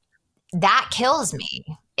that kills me.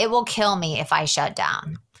 It will kill me if I shut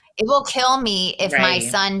down. It will kill me if my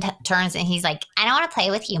son turns and he's like, I don't want to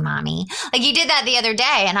play with you, mommy. Like he did that the other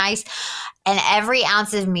day. And every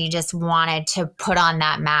ounce of me just wanted to put on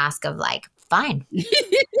that mask of like, fine.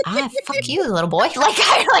 Fuck you, little boy. Like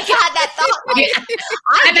I had that thought. Like,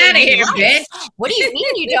 I'm out of here, bitch. What do you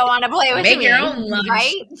mean you don't want to play with me? Make your own lunch.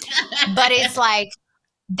 Right? But it's like,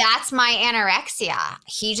 that's my anorexia.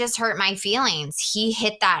 He just hurt my feelings. He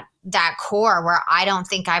hit that core where I don't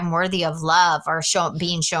think I'm worthy of love or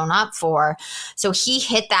being shown up for. So he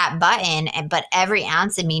hit that button, but every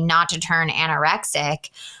ounce of me not to turn anorexic,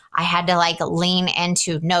 I had to like lean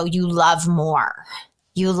into, no, you love more.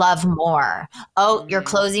 You love more. Oh, you're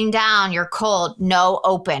closing down. You're cold. No,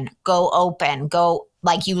 open. Go.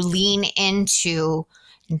 Like you lean into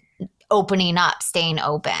opening up, staying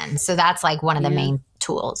open. So that's like one of the main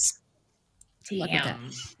tools. Damn.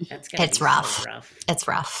 It's rough. It's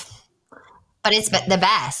rough. But it's the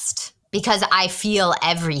best because I feel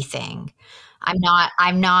everything. I'm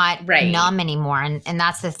not numb anymore. And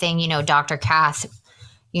that's the thing, Dr. Cass,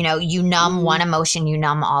 you numb one emotion, you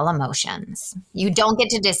numb all emotions. You don't get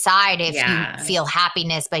to decide if you feel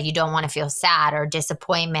happiness, but you don't want to feel sad or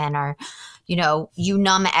disappointment or, you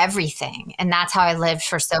numb everything. And that's how I lived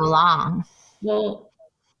for so long. Well,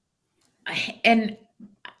 and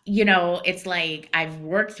it's like I've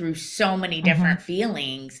worked through so many Hmm. different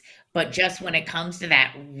feelings, but just when it comes to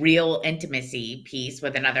that real intimacy piece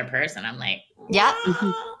with another person, I'm like, Yep. Hmm.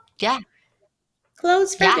 well, Yeah.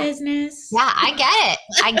 close for Yeah. business. Yeah, I get it.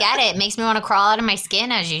 I get it. It makes me want to crawl out of my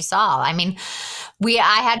skin, as you saw. I mean,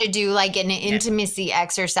 I had to do like an Yeah. intimacy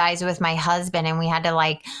exercise with my husband, and we had to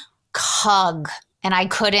like hug, and I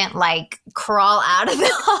couldn't like crawl out of the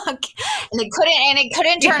hug, and it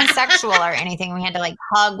couldn't turn Yeah. sexual or anything. We had to like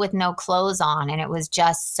hug with no clothes on, and it was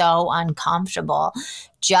just so uncomfortable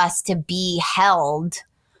just to be held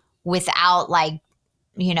without like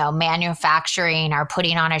manufacturing or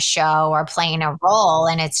putting on a show or playing a role.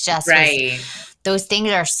 And it's just was Right. those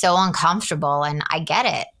things are so uncomfortable. And I get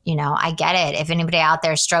it. I get it. If anybody out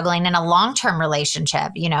there is struggling in a long term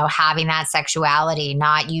relationship, having that sexuality,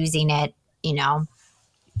 not using it,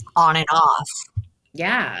 on and off.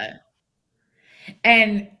 Yeah.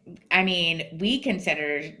 And I mean, we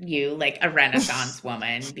consider you like a Renaissance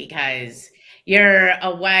woman because you're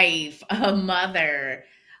a wife, a mother,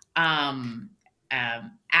 um,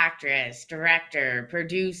 actress, director,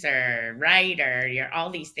 producer, writer, you're all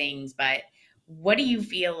these things. But what do you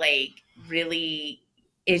feel like really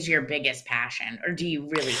is your biggest passion, or do you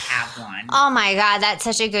really have one? Oh my God, that's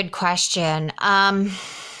such a good question.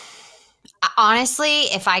 Honestly,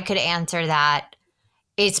 if I could answer that,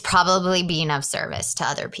 it's probably being of service to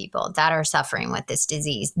other people that are suffering with this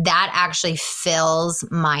disease. That actually fills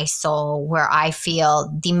my soul, where I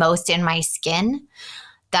feel the most in my skin,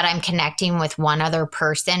 that I'm connecting with one other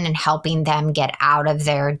person and helping them get out of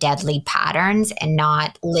their deadly patterns and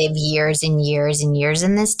not live years and years and years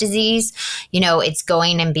in this disease. It's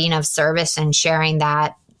going and being of service and sharing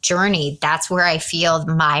that journey. That's where I feel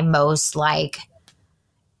my most like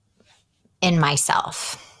in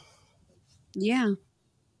myself. Yeah.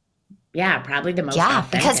 Yeah, probably the most Yeah,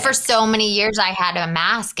 because for authentic. so many years I had a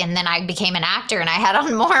mask, and then I became an actor and I had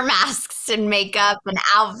on more masks and makeup and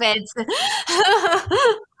outfits.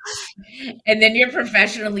 And then you're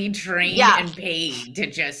professionally trained Yeah. and paid to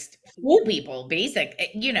just fool people,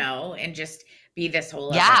 and just be this whole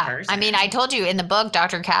other Yeah. I mean, I person. told you in the book,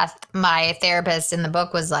 Dr. Kath, my therapist in the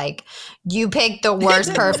book was like, you picked the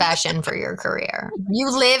worst profession for your career. You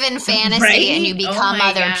live in fantasy and you Right? Oh become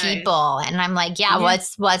my other gosh. people. And I'm like, yeah, Yeah.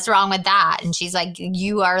 what's wrong with that? And she's like,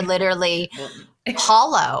 you are literally Well,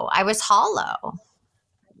 hollow. I was hollow.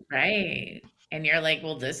 right. And you're like,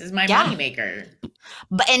 "Well, this is my Yeah. moneymaker."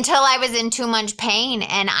 But until I was in too much pain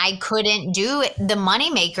and I couldn't do the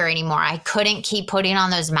moneymaker anymore. I couldn't keep putting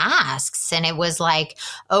on those masks. And it was like,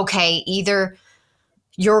 okay, either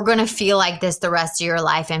you're going to feel like this the rest of your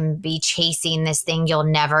life and be chasing this thing you'll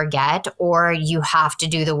never get, or you have to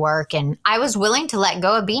do the work. And I was willing to let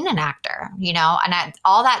go of being an actor, and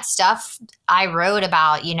all that stuff I wrote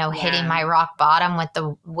about, hitting Yeah. my rock bottom with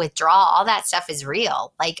the withdrawal, all that stuff is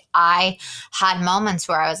real. Like I had moments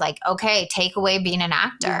where I was like, okay, take away being an Yeah.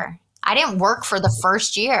 actor. I didn't work for the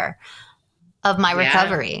first year of my Yeah.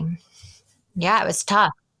 recovery. Yeah, it was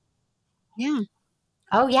tough. Yeah.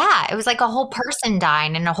 Oh yeah, it was like a whole person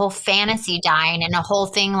dying and a whole fantasy dying and a whole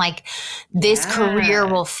thing like this career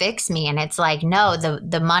Yeah. will fix me, and it's like no,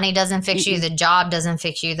 the money doesn't fix you, Mm-mm. the job doesn't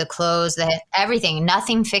fix you, the clothes, the everything,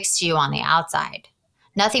 nothing fixed you on the outside.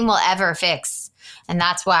 Nothing will ever fix. And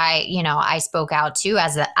that's why, I spoke out too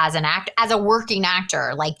as a working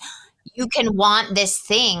actor. Like you can want this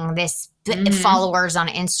thing, this Mhm. followers on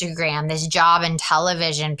Instagram, this job in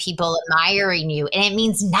television, people admiring you, and it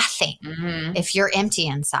means nothing Mhm. if you're empty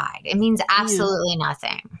inside. It means Yeah. absolutely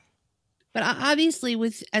nothing. But obviously,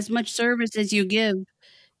 with as much service as you give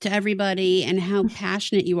to everybody and how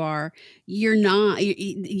passionate you are, you're not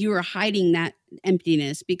you are hiding that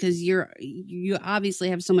emptiness because you obviously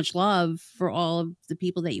have so much love for all of the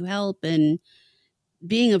people that you help and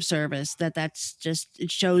being of service that's just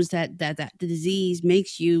it shows that the disease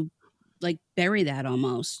makes you like bury that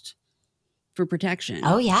almost for protection.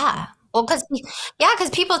 Oh yeah. Well, because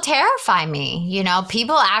people terrify me.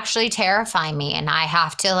 People actually terrify me, and I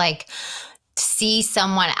have to like see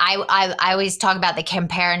someone. I always talk about the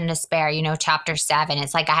compare and despair. Chapter 7.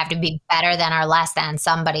 It's like I have to be better than or less than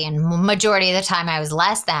somebody, and majority of the time I was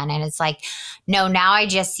less than. And it's like, no, now I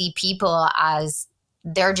just see people as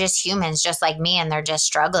they're just humans just like me, and they're just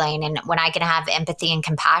struggling. And when I can have empathy and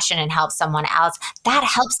compassion and help someone else, that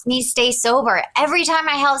helps me stay sober. Every time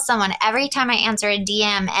I help someone, every time I answer a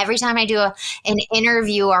DM, every time I do an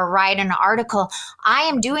interview or write an article, I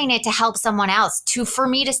am doing it to help someone else, for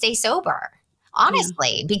me to stay sober. Yeah.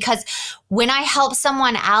 honestly, because when I help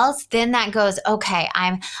someone else, then that goes, okay,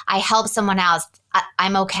 I help someone else.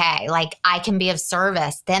 I'm okay. Like I can be of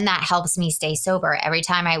service. Then that helps me stay sober every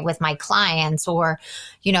time with my clients or,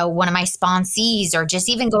 one of my sponsees or just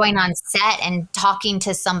even going on set and talking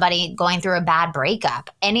to somebody going through a bad breakup.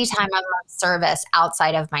 Anytime I'm of service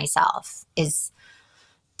outside of myself is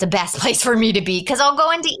the best place for me to be because I'll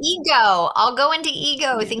go into ego. I'll go into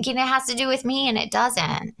ego Yeah. thinking it has to do with me and it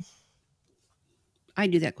doesn't. I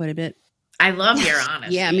do that quite a bit. I love your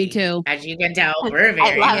Yeah, me honesty. too. As you can tell, we're I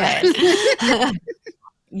very love Yes. honest. it.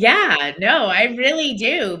 Yeah, no, I really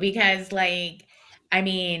do because like I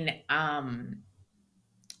mean,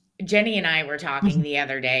 Jenny and I were talking the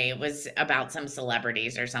other day. It was about some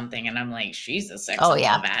celebrities or something, and I'm like, she's a sex Oh, and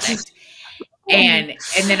yeah. love addict. And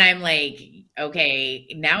then I'm like, okay,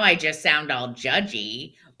 now I just sound all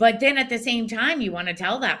judgy. But then at the same time, you want to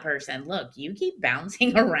tell that person, look, you keep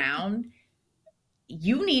bouncing around.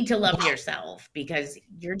 You need to love yourself because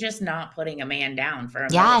you're just not putting a man down for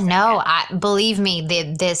a Yeah, no, millisecond. I believe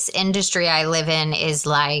me, this industry I live in is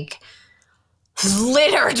like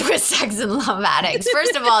littered with sex and love addicts.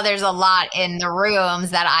 First of all, there's a lot in the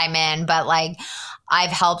rooms that I'm in, but like I've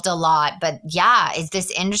helped a lot. But yeah, is this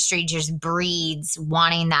industry just breeds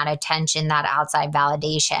wanting that attention, that outside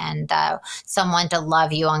validation, the someone to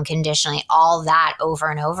love you unconditionally, all that over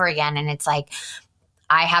and over again. And it's like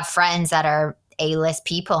I have friends that are A-list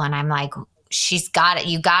people, and I'm like, she's got it.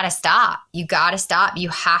 You got to stop. You got to stop. You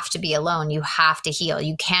have to be alone. You have to heal.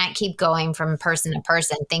 You can't keep going from person to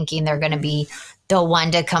person thinking they're going to Mhm. be the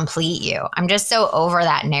one to complete you. I'm just so over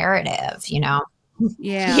that narrative, Yeah.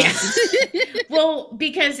 Yeah. Well,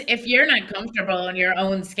 because if you're not comfortable in your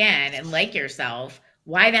own skin and like yourself,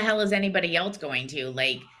 why the hell is anybody else going to?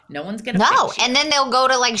 Like, no one's gonna No. fix And you. then they'll go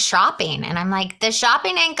to like shopping. And I'm like, the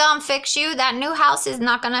shopping ain't going to fix you. That new house is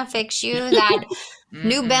not going to fix you. That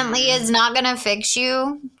new Bentley is Mm-mm. not going to fix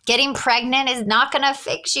you. Getting pregnant is not going to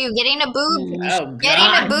fix you. Mm. Oh Getting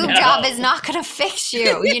a God, boob job is no. not going to fix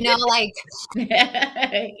you. Like,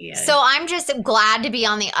 Yeah. so I'm just glad to be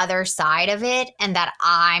on the other side of it and that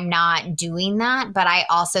I'm not doing that. But I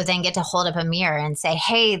also then get to hold up a mirror and say,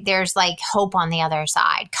 hey, there's like hope on the other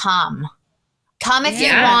side. Come if you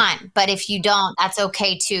Yeah. Yeah. want, but if you don't, that's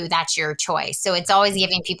okay too. That's your choice. So it's always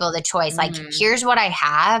giving people the choice. Like, Mhm. here's what I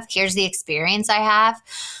have. Here's the experience I have.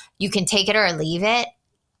 You can take it or leave it,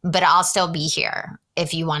 but I'll still be here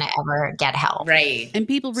if you want to ever get help. Right. And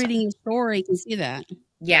people So, reading your story can see that.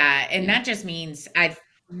 Yeah, and Yeah. that just means I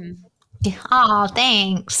mhm. oh,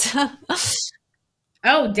 thanks.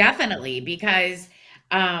 Oh, definitely, because,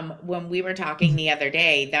 when we were talking the other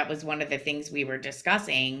day, that was one of the things we were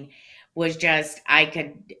discussing was just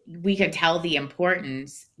we could tell the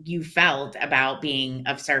importance you felt about being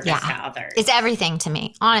of service Yeah. to It's others. everything to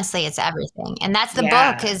me. Honestly, it's everything. And that's the book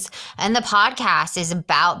Yeah. is and the podcast is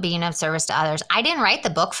about being of service to others. I didn't write the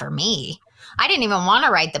book for me. I didn't even want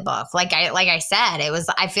to write the book. Like I said,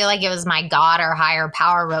 I feel like it was my God or higher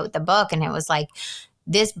power wrote the book and it was like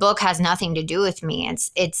this book has nothing to do with me.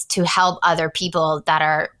 It's to help other people that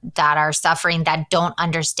are suffering that don't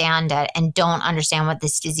understand it and don't understand what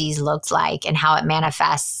this disease looks like and how it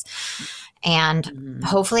manifests and Mhm.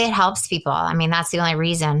 hopefully it helps people. I mean, that's the only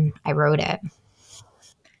reason I wrote it.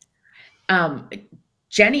 Um,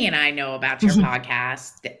 Jenny and I know about your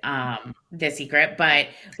podcast, The Secret, but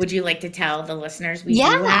would you like to tell the listeners we do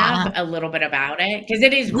Yeah. have a little bit about it? Because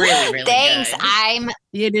it is really, really Thanks. good.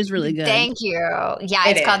 It is really good. Thank you. Yeah,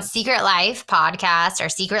 It it's called is. Secret Life Podcast or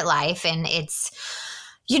Secret Life. And it's,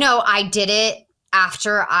 I did it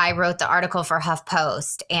after I wrote the article for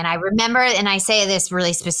HuffPost. And I remember, and I say this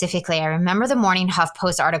really specifically, I remember the morning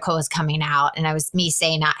HuffPost article was coming out, and I was me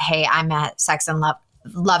saying, hey, I'm a sex and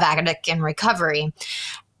love addict in recovery.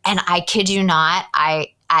 And I kid you not,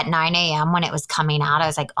 at 9 a.m. when it was coming out, I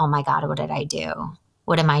was like, oh my God, what did I do?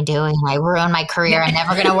 What am I doing? I ruined my career. I'm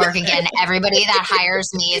never going to work again. Everybody that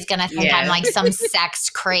hires me is going to think I'm Yeah. like some sex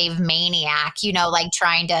crave maniac, like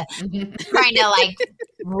trying to like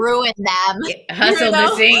ruin them, Yeah, you hustle to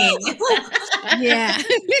know? sing. Yeah.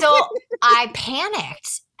 So I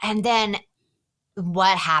panicked. And then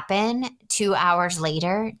what happened 2 hours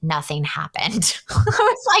later? Nothing happened. It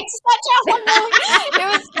was like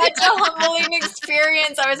such a humbling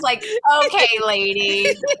experience. I was like, okay,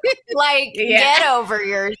 ladies, like Yeah. get over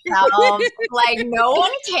yourselves. Like no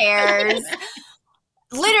one cares.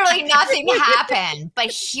 Literally nothing happened.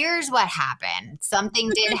 But here's what happened.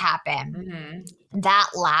 Something did happen. Mhm. That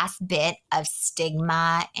last bit of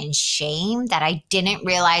stigma and shame that I didn't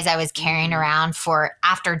realize I was carrying Mhm. around for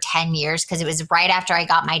after 10 years, because it was right after I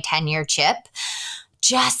got my 10-year chip.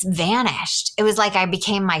 just vanished. It was like I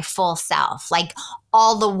became my full self. Like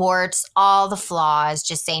all the warts, all the flaws,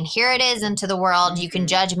 just saying, here it is into the world. You can Mhm.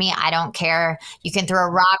 judge me. I don't care. You can throw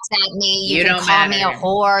rocks at me. You You can don't call me a matter.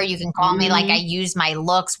 whore. You can call me like I Mhm. use my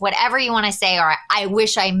looks, whatever you want to say, or I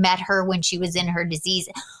wish I met her when she was in her disease.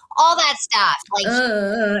 All that stuff.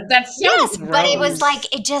 Like, That's so yes, but it was Mm. like gross.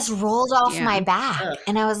 it just rolled off Yeah. my back. Ugh.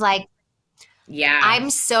 And I was like, Yeah. I'm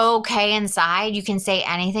so okay inside. You can say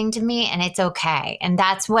anything to me and it's okay. And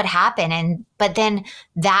that's what happened. But then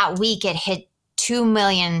that week it hit 2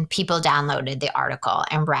 million people downloaded the article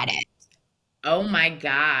and read it. Oh my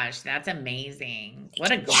gosh, that's amazing.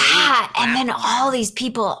 What a Yeah. great And then all platform. these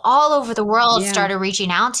people all over the world Yeah. started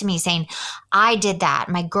reaching out to me saying, I did that.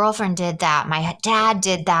 My girlfriend did that. My dad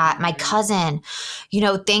did that. My Mhm. cousin,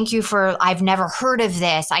 thank you for, I've never heard of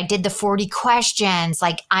this. I did the 40 questions.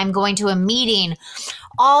 Like, I'm going to a meeting.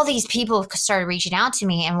 All these people started reaching out to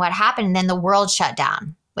me. And what happened? Then the world shut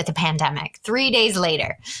down with the pandemic. 3 days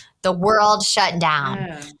later, the world shut down.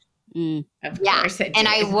 Oh, Mm. of Yeah. course it And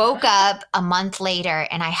I did. woke up a month later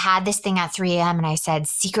and I had this thing at 3 a.m. and I said,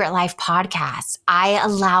 Secret Life Podcast. I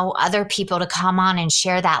allow other people to come on and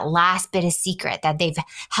share that last bit of secret that they've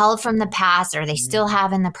held from the past or they still Mhm.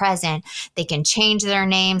 have in the present. They can change their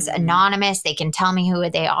names Mhm. anonymous. They can tell me who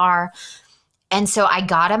they are. And so I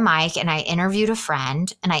got a mic and I interviewed a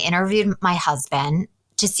friend and I interviewed my husband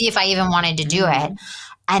to see if I even wanted to do it. Mhm.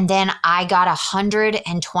 And then I got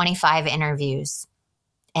 125 interviews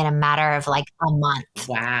in a matter of like a month,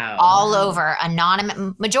 Wow. all Wow. over,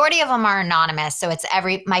 anonymous. Majority of them are anonymous. So it's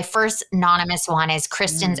my first anonymous one is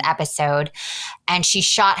Kristen's Mm. episode, and she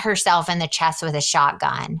shot herself in the chest with a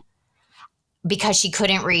shotgun because she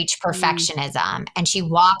couldn't reach Mm. perfectionism. And she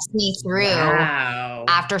walks me through Wow.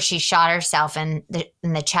 after she shot herself in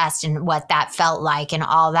the chest and what that felt like and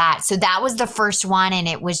all that. So that was the first one. And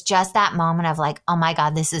it was just that moment of like, oh my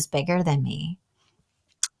God, this is bigger than me.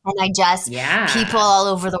 And people Yeah. all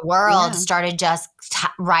over the world Yeah. started just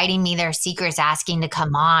writing me their secrets, asking to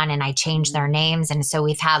come on, and I changed their Mhm. names. And so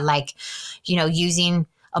we've had like, using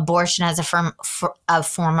abortion as a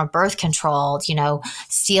form of birth control,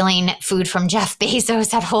 stealing food from Jeff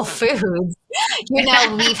Bezos at Whole Foods.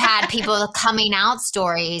 We've had people coming out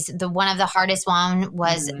stories. One of the hardest one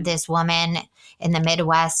was Mhm. this woman in the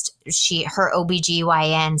Midwest. Her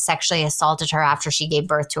OBGYN sexually assaulted her after she gave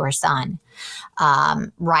birth to her son,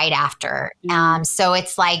 right after. Mm. So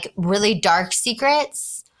it's like really dark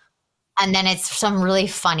secrets. And then it's some really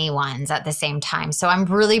funny ones at the same time. So I'm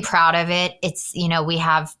really proud of it. We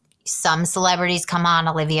have some celebrities come on.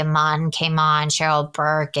 Olivia Munn came on, Cheryl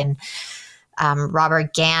Burke, and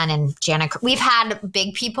Robert Gann and Janet. We've had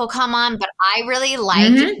big people come on, but I really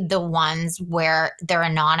like Mhm. the ones where they're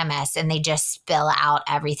anonymous and they just spill out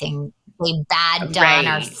everything they bad done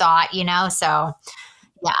or Right. thought, So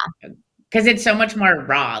yeah, 'Cause it's so much more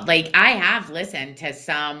raw. Like, I have listened to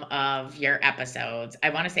some of your episodes. I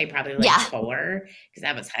wanna say probably like yeah, 4, because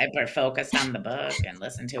I was hyper focused on the book and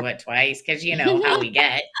listened to it twice, because you know how we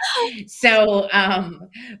get. So,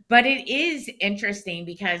 but it is interesting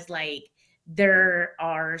because, like, there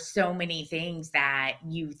are so many things that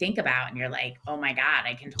you think about and you're like, "Oh my god,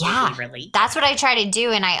 I can yeah. totally relate to That's what I that." try to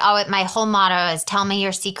do. And my whole motto is tell me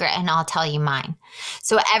your secret and I'll tell you mine.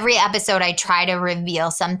 So every episode I try to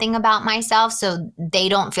reveal something about myself so they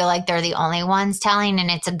don't feel like they're the only ones telling.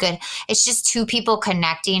 And it's just two people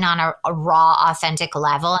connecting on a raw, authentic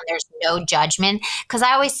level. And there's no judgment. Cause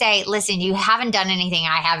I always say, listen, you haven't done anything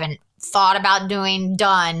I haven't thought about doing,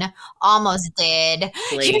 done, almost did,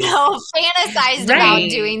 Please. fantasized about Right.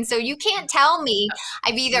 doing. So you can't tell me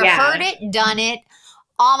I've either heard Yeah. it, done it,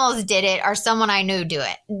 almost did it, or someone I knew do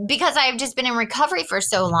it because I've just been in recovery for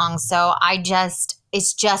so long. So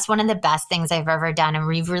it's just one of the best things I've ever done. And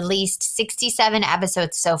we've released 67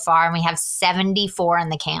 episodes so far, and we have 74 in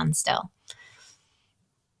the can still.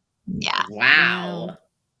 Yeah. Wow. Wow.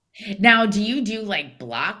 Now, do you do, like,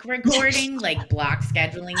 block recording, like, block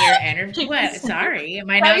scheduling your interview? What? Sorry, am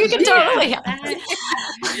I No, not you can supposed to totally ask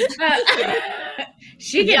ask. that?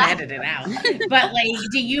 She can Yeah. edit it out. But, like,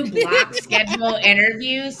 do you block schedule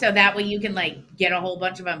interviews so that way you can, like, get a whole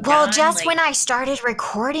bunch of them Well, done? just Like, when I started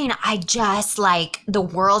recording, I just like the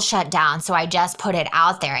world shut down. So I just put it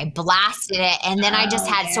out there. I blasted it. And then oh,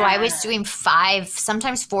 so I was yeah. doing 5,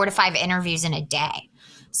 sometimes 4 to 5 interviews in a day.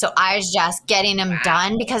 So I was just getting them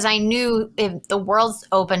done Wow. because I knew if the world's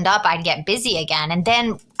opened up, I'd get busy again. And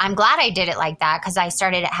then I'm glad I did it like that because I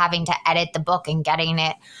started having to edit the book and getting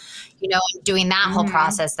it, doing that whole Mhm.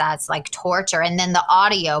 process. That's like torture. And then the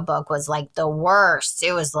audio book was like the worst.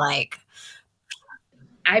 It was like,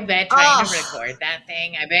 I bet trying to Oh, record that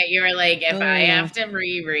thing, I bet you were like, if I Oh, have to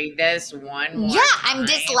reread this one yeah, more I'm time,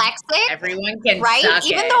 dyslexic, everyone can right? suck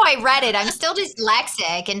Even though it. I read it, I'm still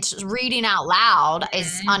dyslexic, and reading out loud is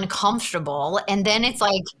Mhm. uncomfortable. And then it's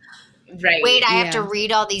like, wait, Right. I have to yeah.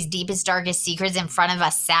 read all these deepest, darkest secrets in front of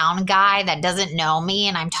a sound guy that doesn't know me.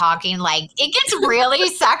 And I'm talking like, it gets really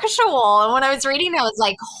sexual. And when I was reading, I was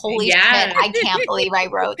like, holy shit, Yeah. I can't believe I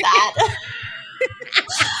wrote that.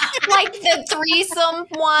 Like the threesome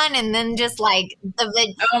one, and then just like Oh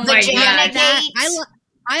my Yeah, vagina gosh. that gate.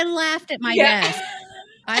 I laughed at my Yeah. desk.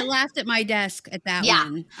 I laughed at my desk at that Yeah.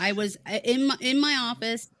 one. I was in my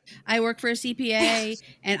office. I work for a CPA,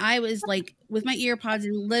 and I was like with my ear pods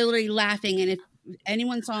and literally laughing. And if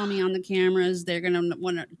anyone saw me on the cameras, they're gonna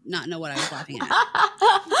want to not know what I was laughing at.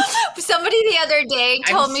 Somebody the other day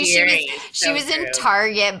I'm told me serious. she So was in true.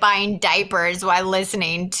 Target buying diapers while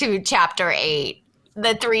listening to chapter 8,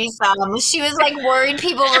 the threesome. She was like worried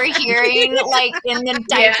people were hearing like in the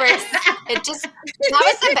Yeah. diapers. It just that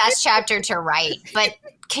was the best chapter to write. But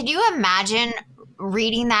could you imagine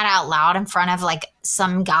reading that out loud in front of like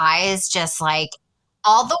some guys, just like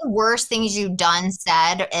all the worst things you've done,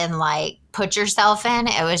 said, and like put yourself in?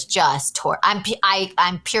 It was just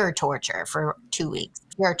I'm pure torture for 2 weeks.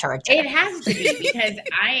 Pure torture. It has to be because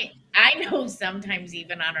I know sometimes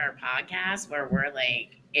even on our podcast where we're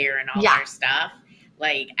like airing all Yeah. our stuff,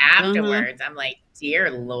 like Uh-huh. afterwards, I'm like,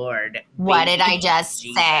 dear Lord, What did I baby just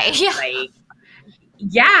say? Jesus. Like,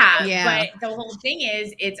 yeah, Yeah. but the whole thing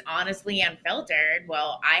is it's honestly unfiltered.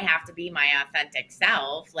 Well, I have to be my authentic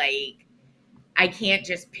self. Like, I can't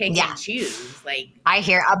just pick Yeah. and choose. Like, I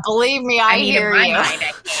hear. Believe me, I I mean, in hear my you. mind,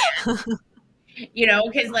 I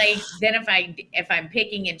because like then if I'm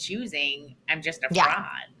picking and choosing, I'm just a Yeah. fraud.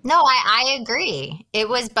 No, I agree.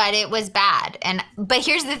 But it was bad. But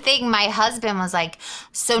here's the thing, my husband was like,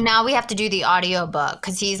 so now we have to do the audiobook,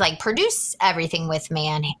 because he's like, produce everything with me.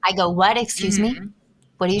 And I go, what? Excuse me? Mhm.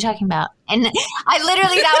 What are you talking about? And I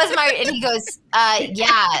literally, that was my, and he goes,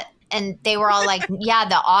 yeah. And they were all like, yeah,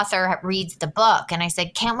 the author reads the book. And I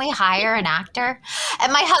said, can't we hire an actor?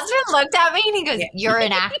 And my husband looked at me and he goes, Yeah. you're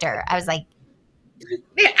an actor. I was like,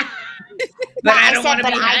 Yeah. yeah, But I I don't said, want to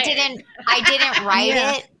but be hired. I didn't write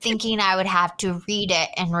Yeah. it thinking I would have to read it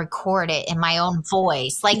and record it in my own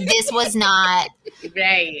voice. Like this was not,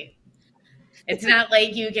 Right. It's not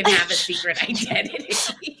like you can have a secret identity.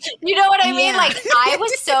 you know what I mean? Yeah. Like I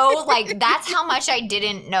was so like, that's how much I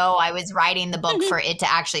didn't know I was writing the book for it to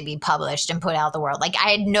actually be published and put out the world. Like I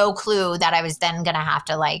had no clue that I was then going to have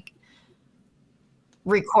to like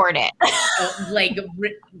record it. Oh, like,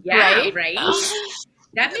 yeah, Right? right?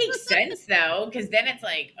 That makes sense though, because then it's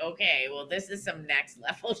like, okay, well, this is some next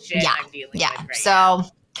level shit Yeah. I'm dealing with Yeah. right So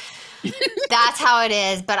now. that's how it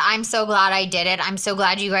is. But I'm so glad I did it. I'm so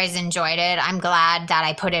glad you guys enjoyed it. I'm glad that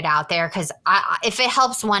I put it out there, because if it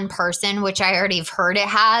helps one person, which I already have heard it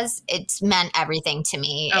has, it's meant everything to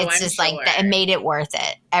me. Oh, It's I'm just like sure. it made it worth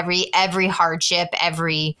it. Every hardship,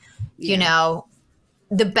 Yeah.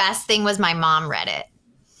 the best thing was my mom read it.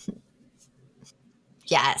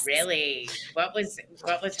 Yes. Really? What was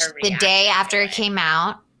her The day reaction to after it it? came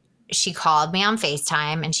out, she called me on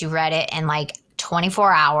FaceTime and she read it in like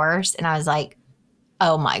 24 hours. And I was like,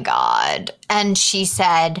 oh my God. And she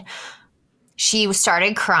said, she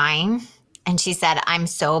started crying and she said, I'm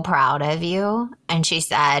so proud of you. And she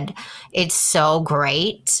said, it's so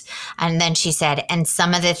great. And then she said, and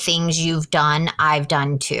some of the things you've done, I've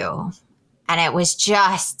done too. And it was such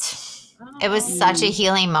a Mm. Oh,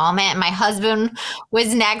 healing moment. And my husband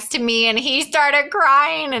was next to me and he started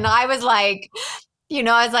crying. And I was like,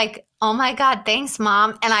 I was like, oh my God, thanks,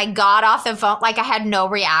 mom. And I got off the phone, like I had no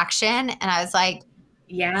reaction. And I was like,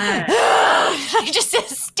 yeah, I just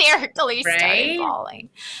hysterically started right? bawling.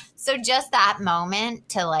 So just that moment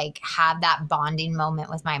to like have that bonding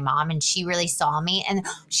moment with my mom, and she really saw me. And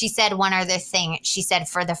she said one other thing. She said,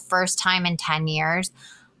 for the first time in 10 years,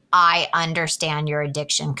 I understand your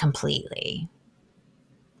addiction completely.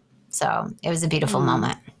 So it was a beautiful Mm.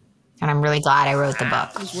 moment. And I'm really glad I wrote the Wow.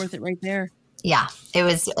 It book. was worth it right there. Yeah, it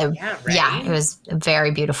was. Yeah, Yeah, it right? was a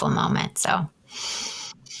very beautiful moment. So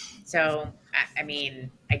So, I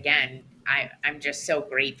mean, again, I'm just so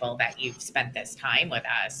grateful that you've spent this time with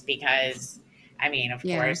us because, I mean, of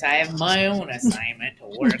Yeah. course, I have my own assignment to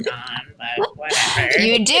work on, but whatever.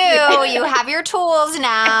 you do. You have your tools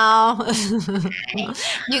now.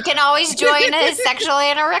 You can always join a sexual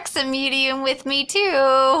anorexia medium with me too.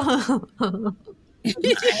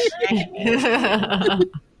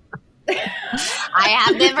 I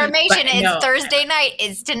have the information. But It's no, Thursday night.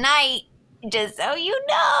 It's tonight. Just so you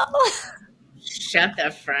know. shut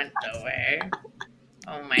the front door.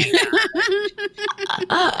 Oh my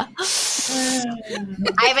God.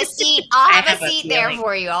 I'll I have a have a seat there feeling.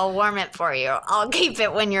 for you. I'll warm it for you. I'll keep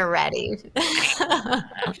it when you're ready.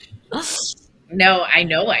 No, I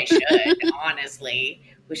know I should, honestly.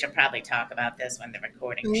 We should probably talk about this when the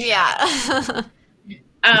recording's shutting off. Yeah.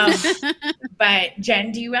 Um, but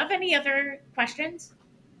Jen, do you have any other questions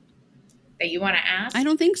that you want to ask? I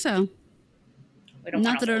don't think so. We don't want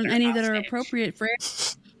Not to that are hold her any that are hostage. appropriate for.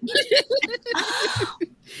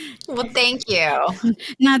 Well, thank you.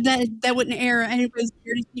 Not that wouldn't air anybody's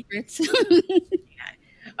dirty secrets.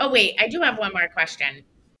 Oh, wait, I do have one more question.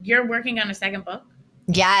 You're working on a second book?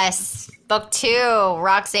 Yes. Book 2,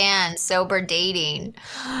 Roxanne, Sober Dating.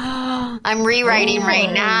 I'm rewriting right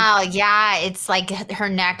Oh. now. Yeah, it's like her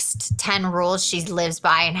next 10 rules she lives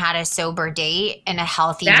by and how to sober date in a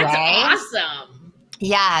healthy That's way. awesome.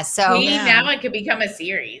 Yeah, so See, Yeah. now it could become a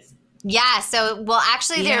series. yeah, so well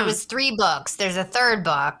actually there Yeah. was 3 books. There's a third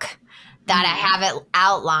book that I have it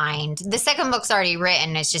outlined. The second book's already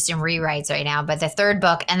written. It's just in rewrites right now. But the third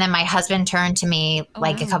book, and then my husband turned to me Oh,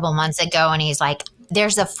 like a wow. couple months ago and he's like,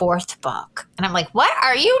 there's a 4th book. And I'm like, what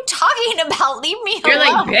are you talking about? Leave me You're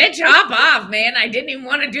alone. like, bitch, hop off, man. I didn't even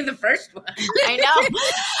want to do the first one. I know.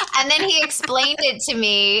 And then he explained it to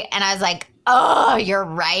me and I was like, oh, you're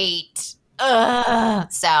right. Ugh.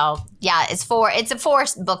 So yeah, it's a 4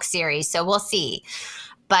 book series. So we'll see.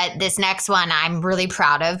 But this next one I'm really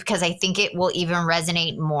proud of because I think it will even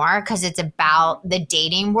resonate more because it's about the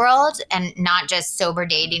dating world and not just sober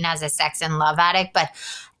dating as a sex and love addict, but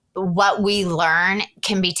what we learn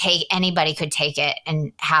can be anybody could take it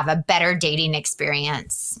and have a better dating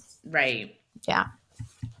experience. Right. Yeah.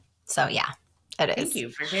 So yeah, it is. Thank you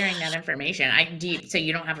for sharing that information. So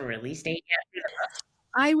you don't have a release date yet?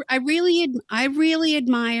 I really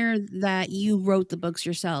admire that you wrote the books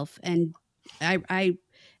yourself and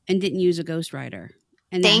and didn't use a ghostwriter.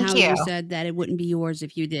 And Thank how you. you said that it wouldn't be yours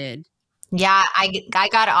if you did. Yeah, I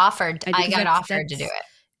got offered. I Because got offered to do it.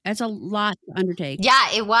 That's a lot to undertake. Yeah,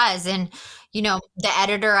 it was. And, the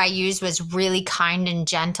editor I used was really kind and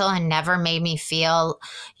gentle and never made me feel,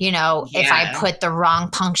 if I Yeah. put the wrong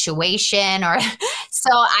punctuation or so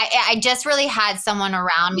I just really had someone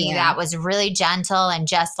around me Yeah. that was really gentle and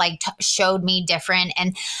just like showed me different.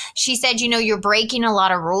 And she said, you're breaking a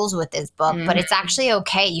lot of rules with this book, but it's actually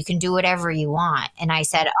okay. You can do whatever you want. And I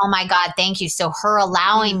said, oh my God, thank you. So her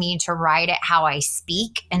allowing me to write it how I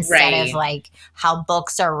speak instead of Right. like how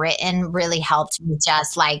books are written really helped me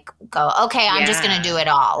just like go, okay, I'm just going to do it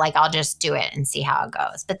all. Like I'll just do it and see how it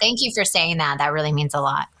goes. But thank you for saying that. That really means a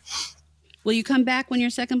lot. Will you come back when your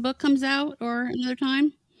second book comes out or another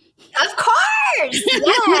time? Of course.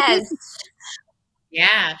 Yes.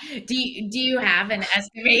 Yeah. Do you have an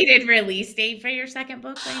estimated release date for your second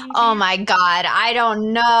book? By any Oh chance? my God. I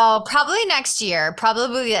don't know. Probably next year.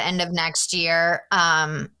 Probably the end of next year.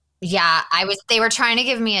 Yeah, they were trying to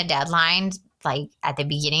give me a deadline like at the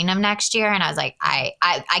beginning of next year. And I was like, I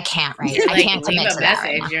can't, right? You're I like, can't leave commit a to that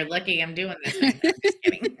right now. message. You're lucky I'm doing this. I'm just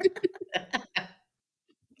kidding.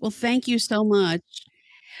 Well, thank you so much.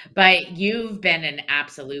 But you've been an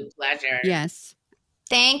absolute pleasure. Yes.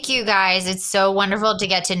 Thank you guys. It's so wonderful to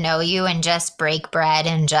get to know you and just break bread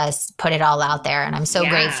and just put it all out there. And I'm so Yeah.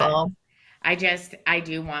 grateful. I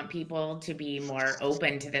do want people to be more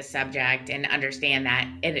open to this subject and understand that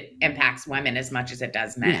it impacts women as much as it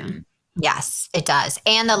does men. Yes, it does.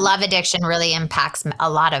 And the love addiction really impacts a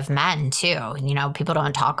lot of men too. People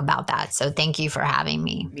don't talk about that. So thank you for having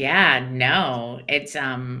me. Yeah, no, it's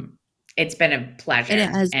been a pleasure. It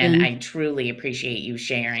has And been. I truly appreciate you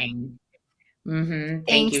sharing. Thank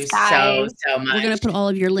Thanks, you guys. so much. We're going to put all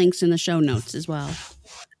of your links in the show notes as well.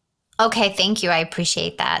 Okay, thank you. I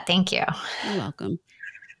appreciate that. Thank you. You're welcome.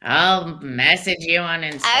 I'll message you on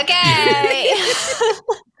Instagram. Okay.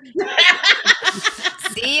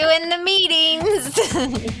 See you in the meetings.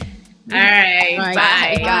 All right. All right.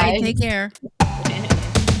 Bye. Bye. Bye. Take care.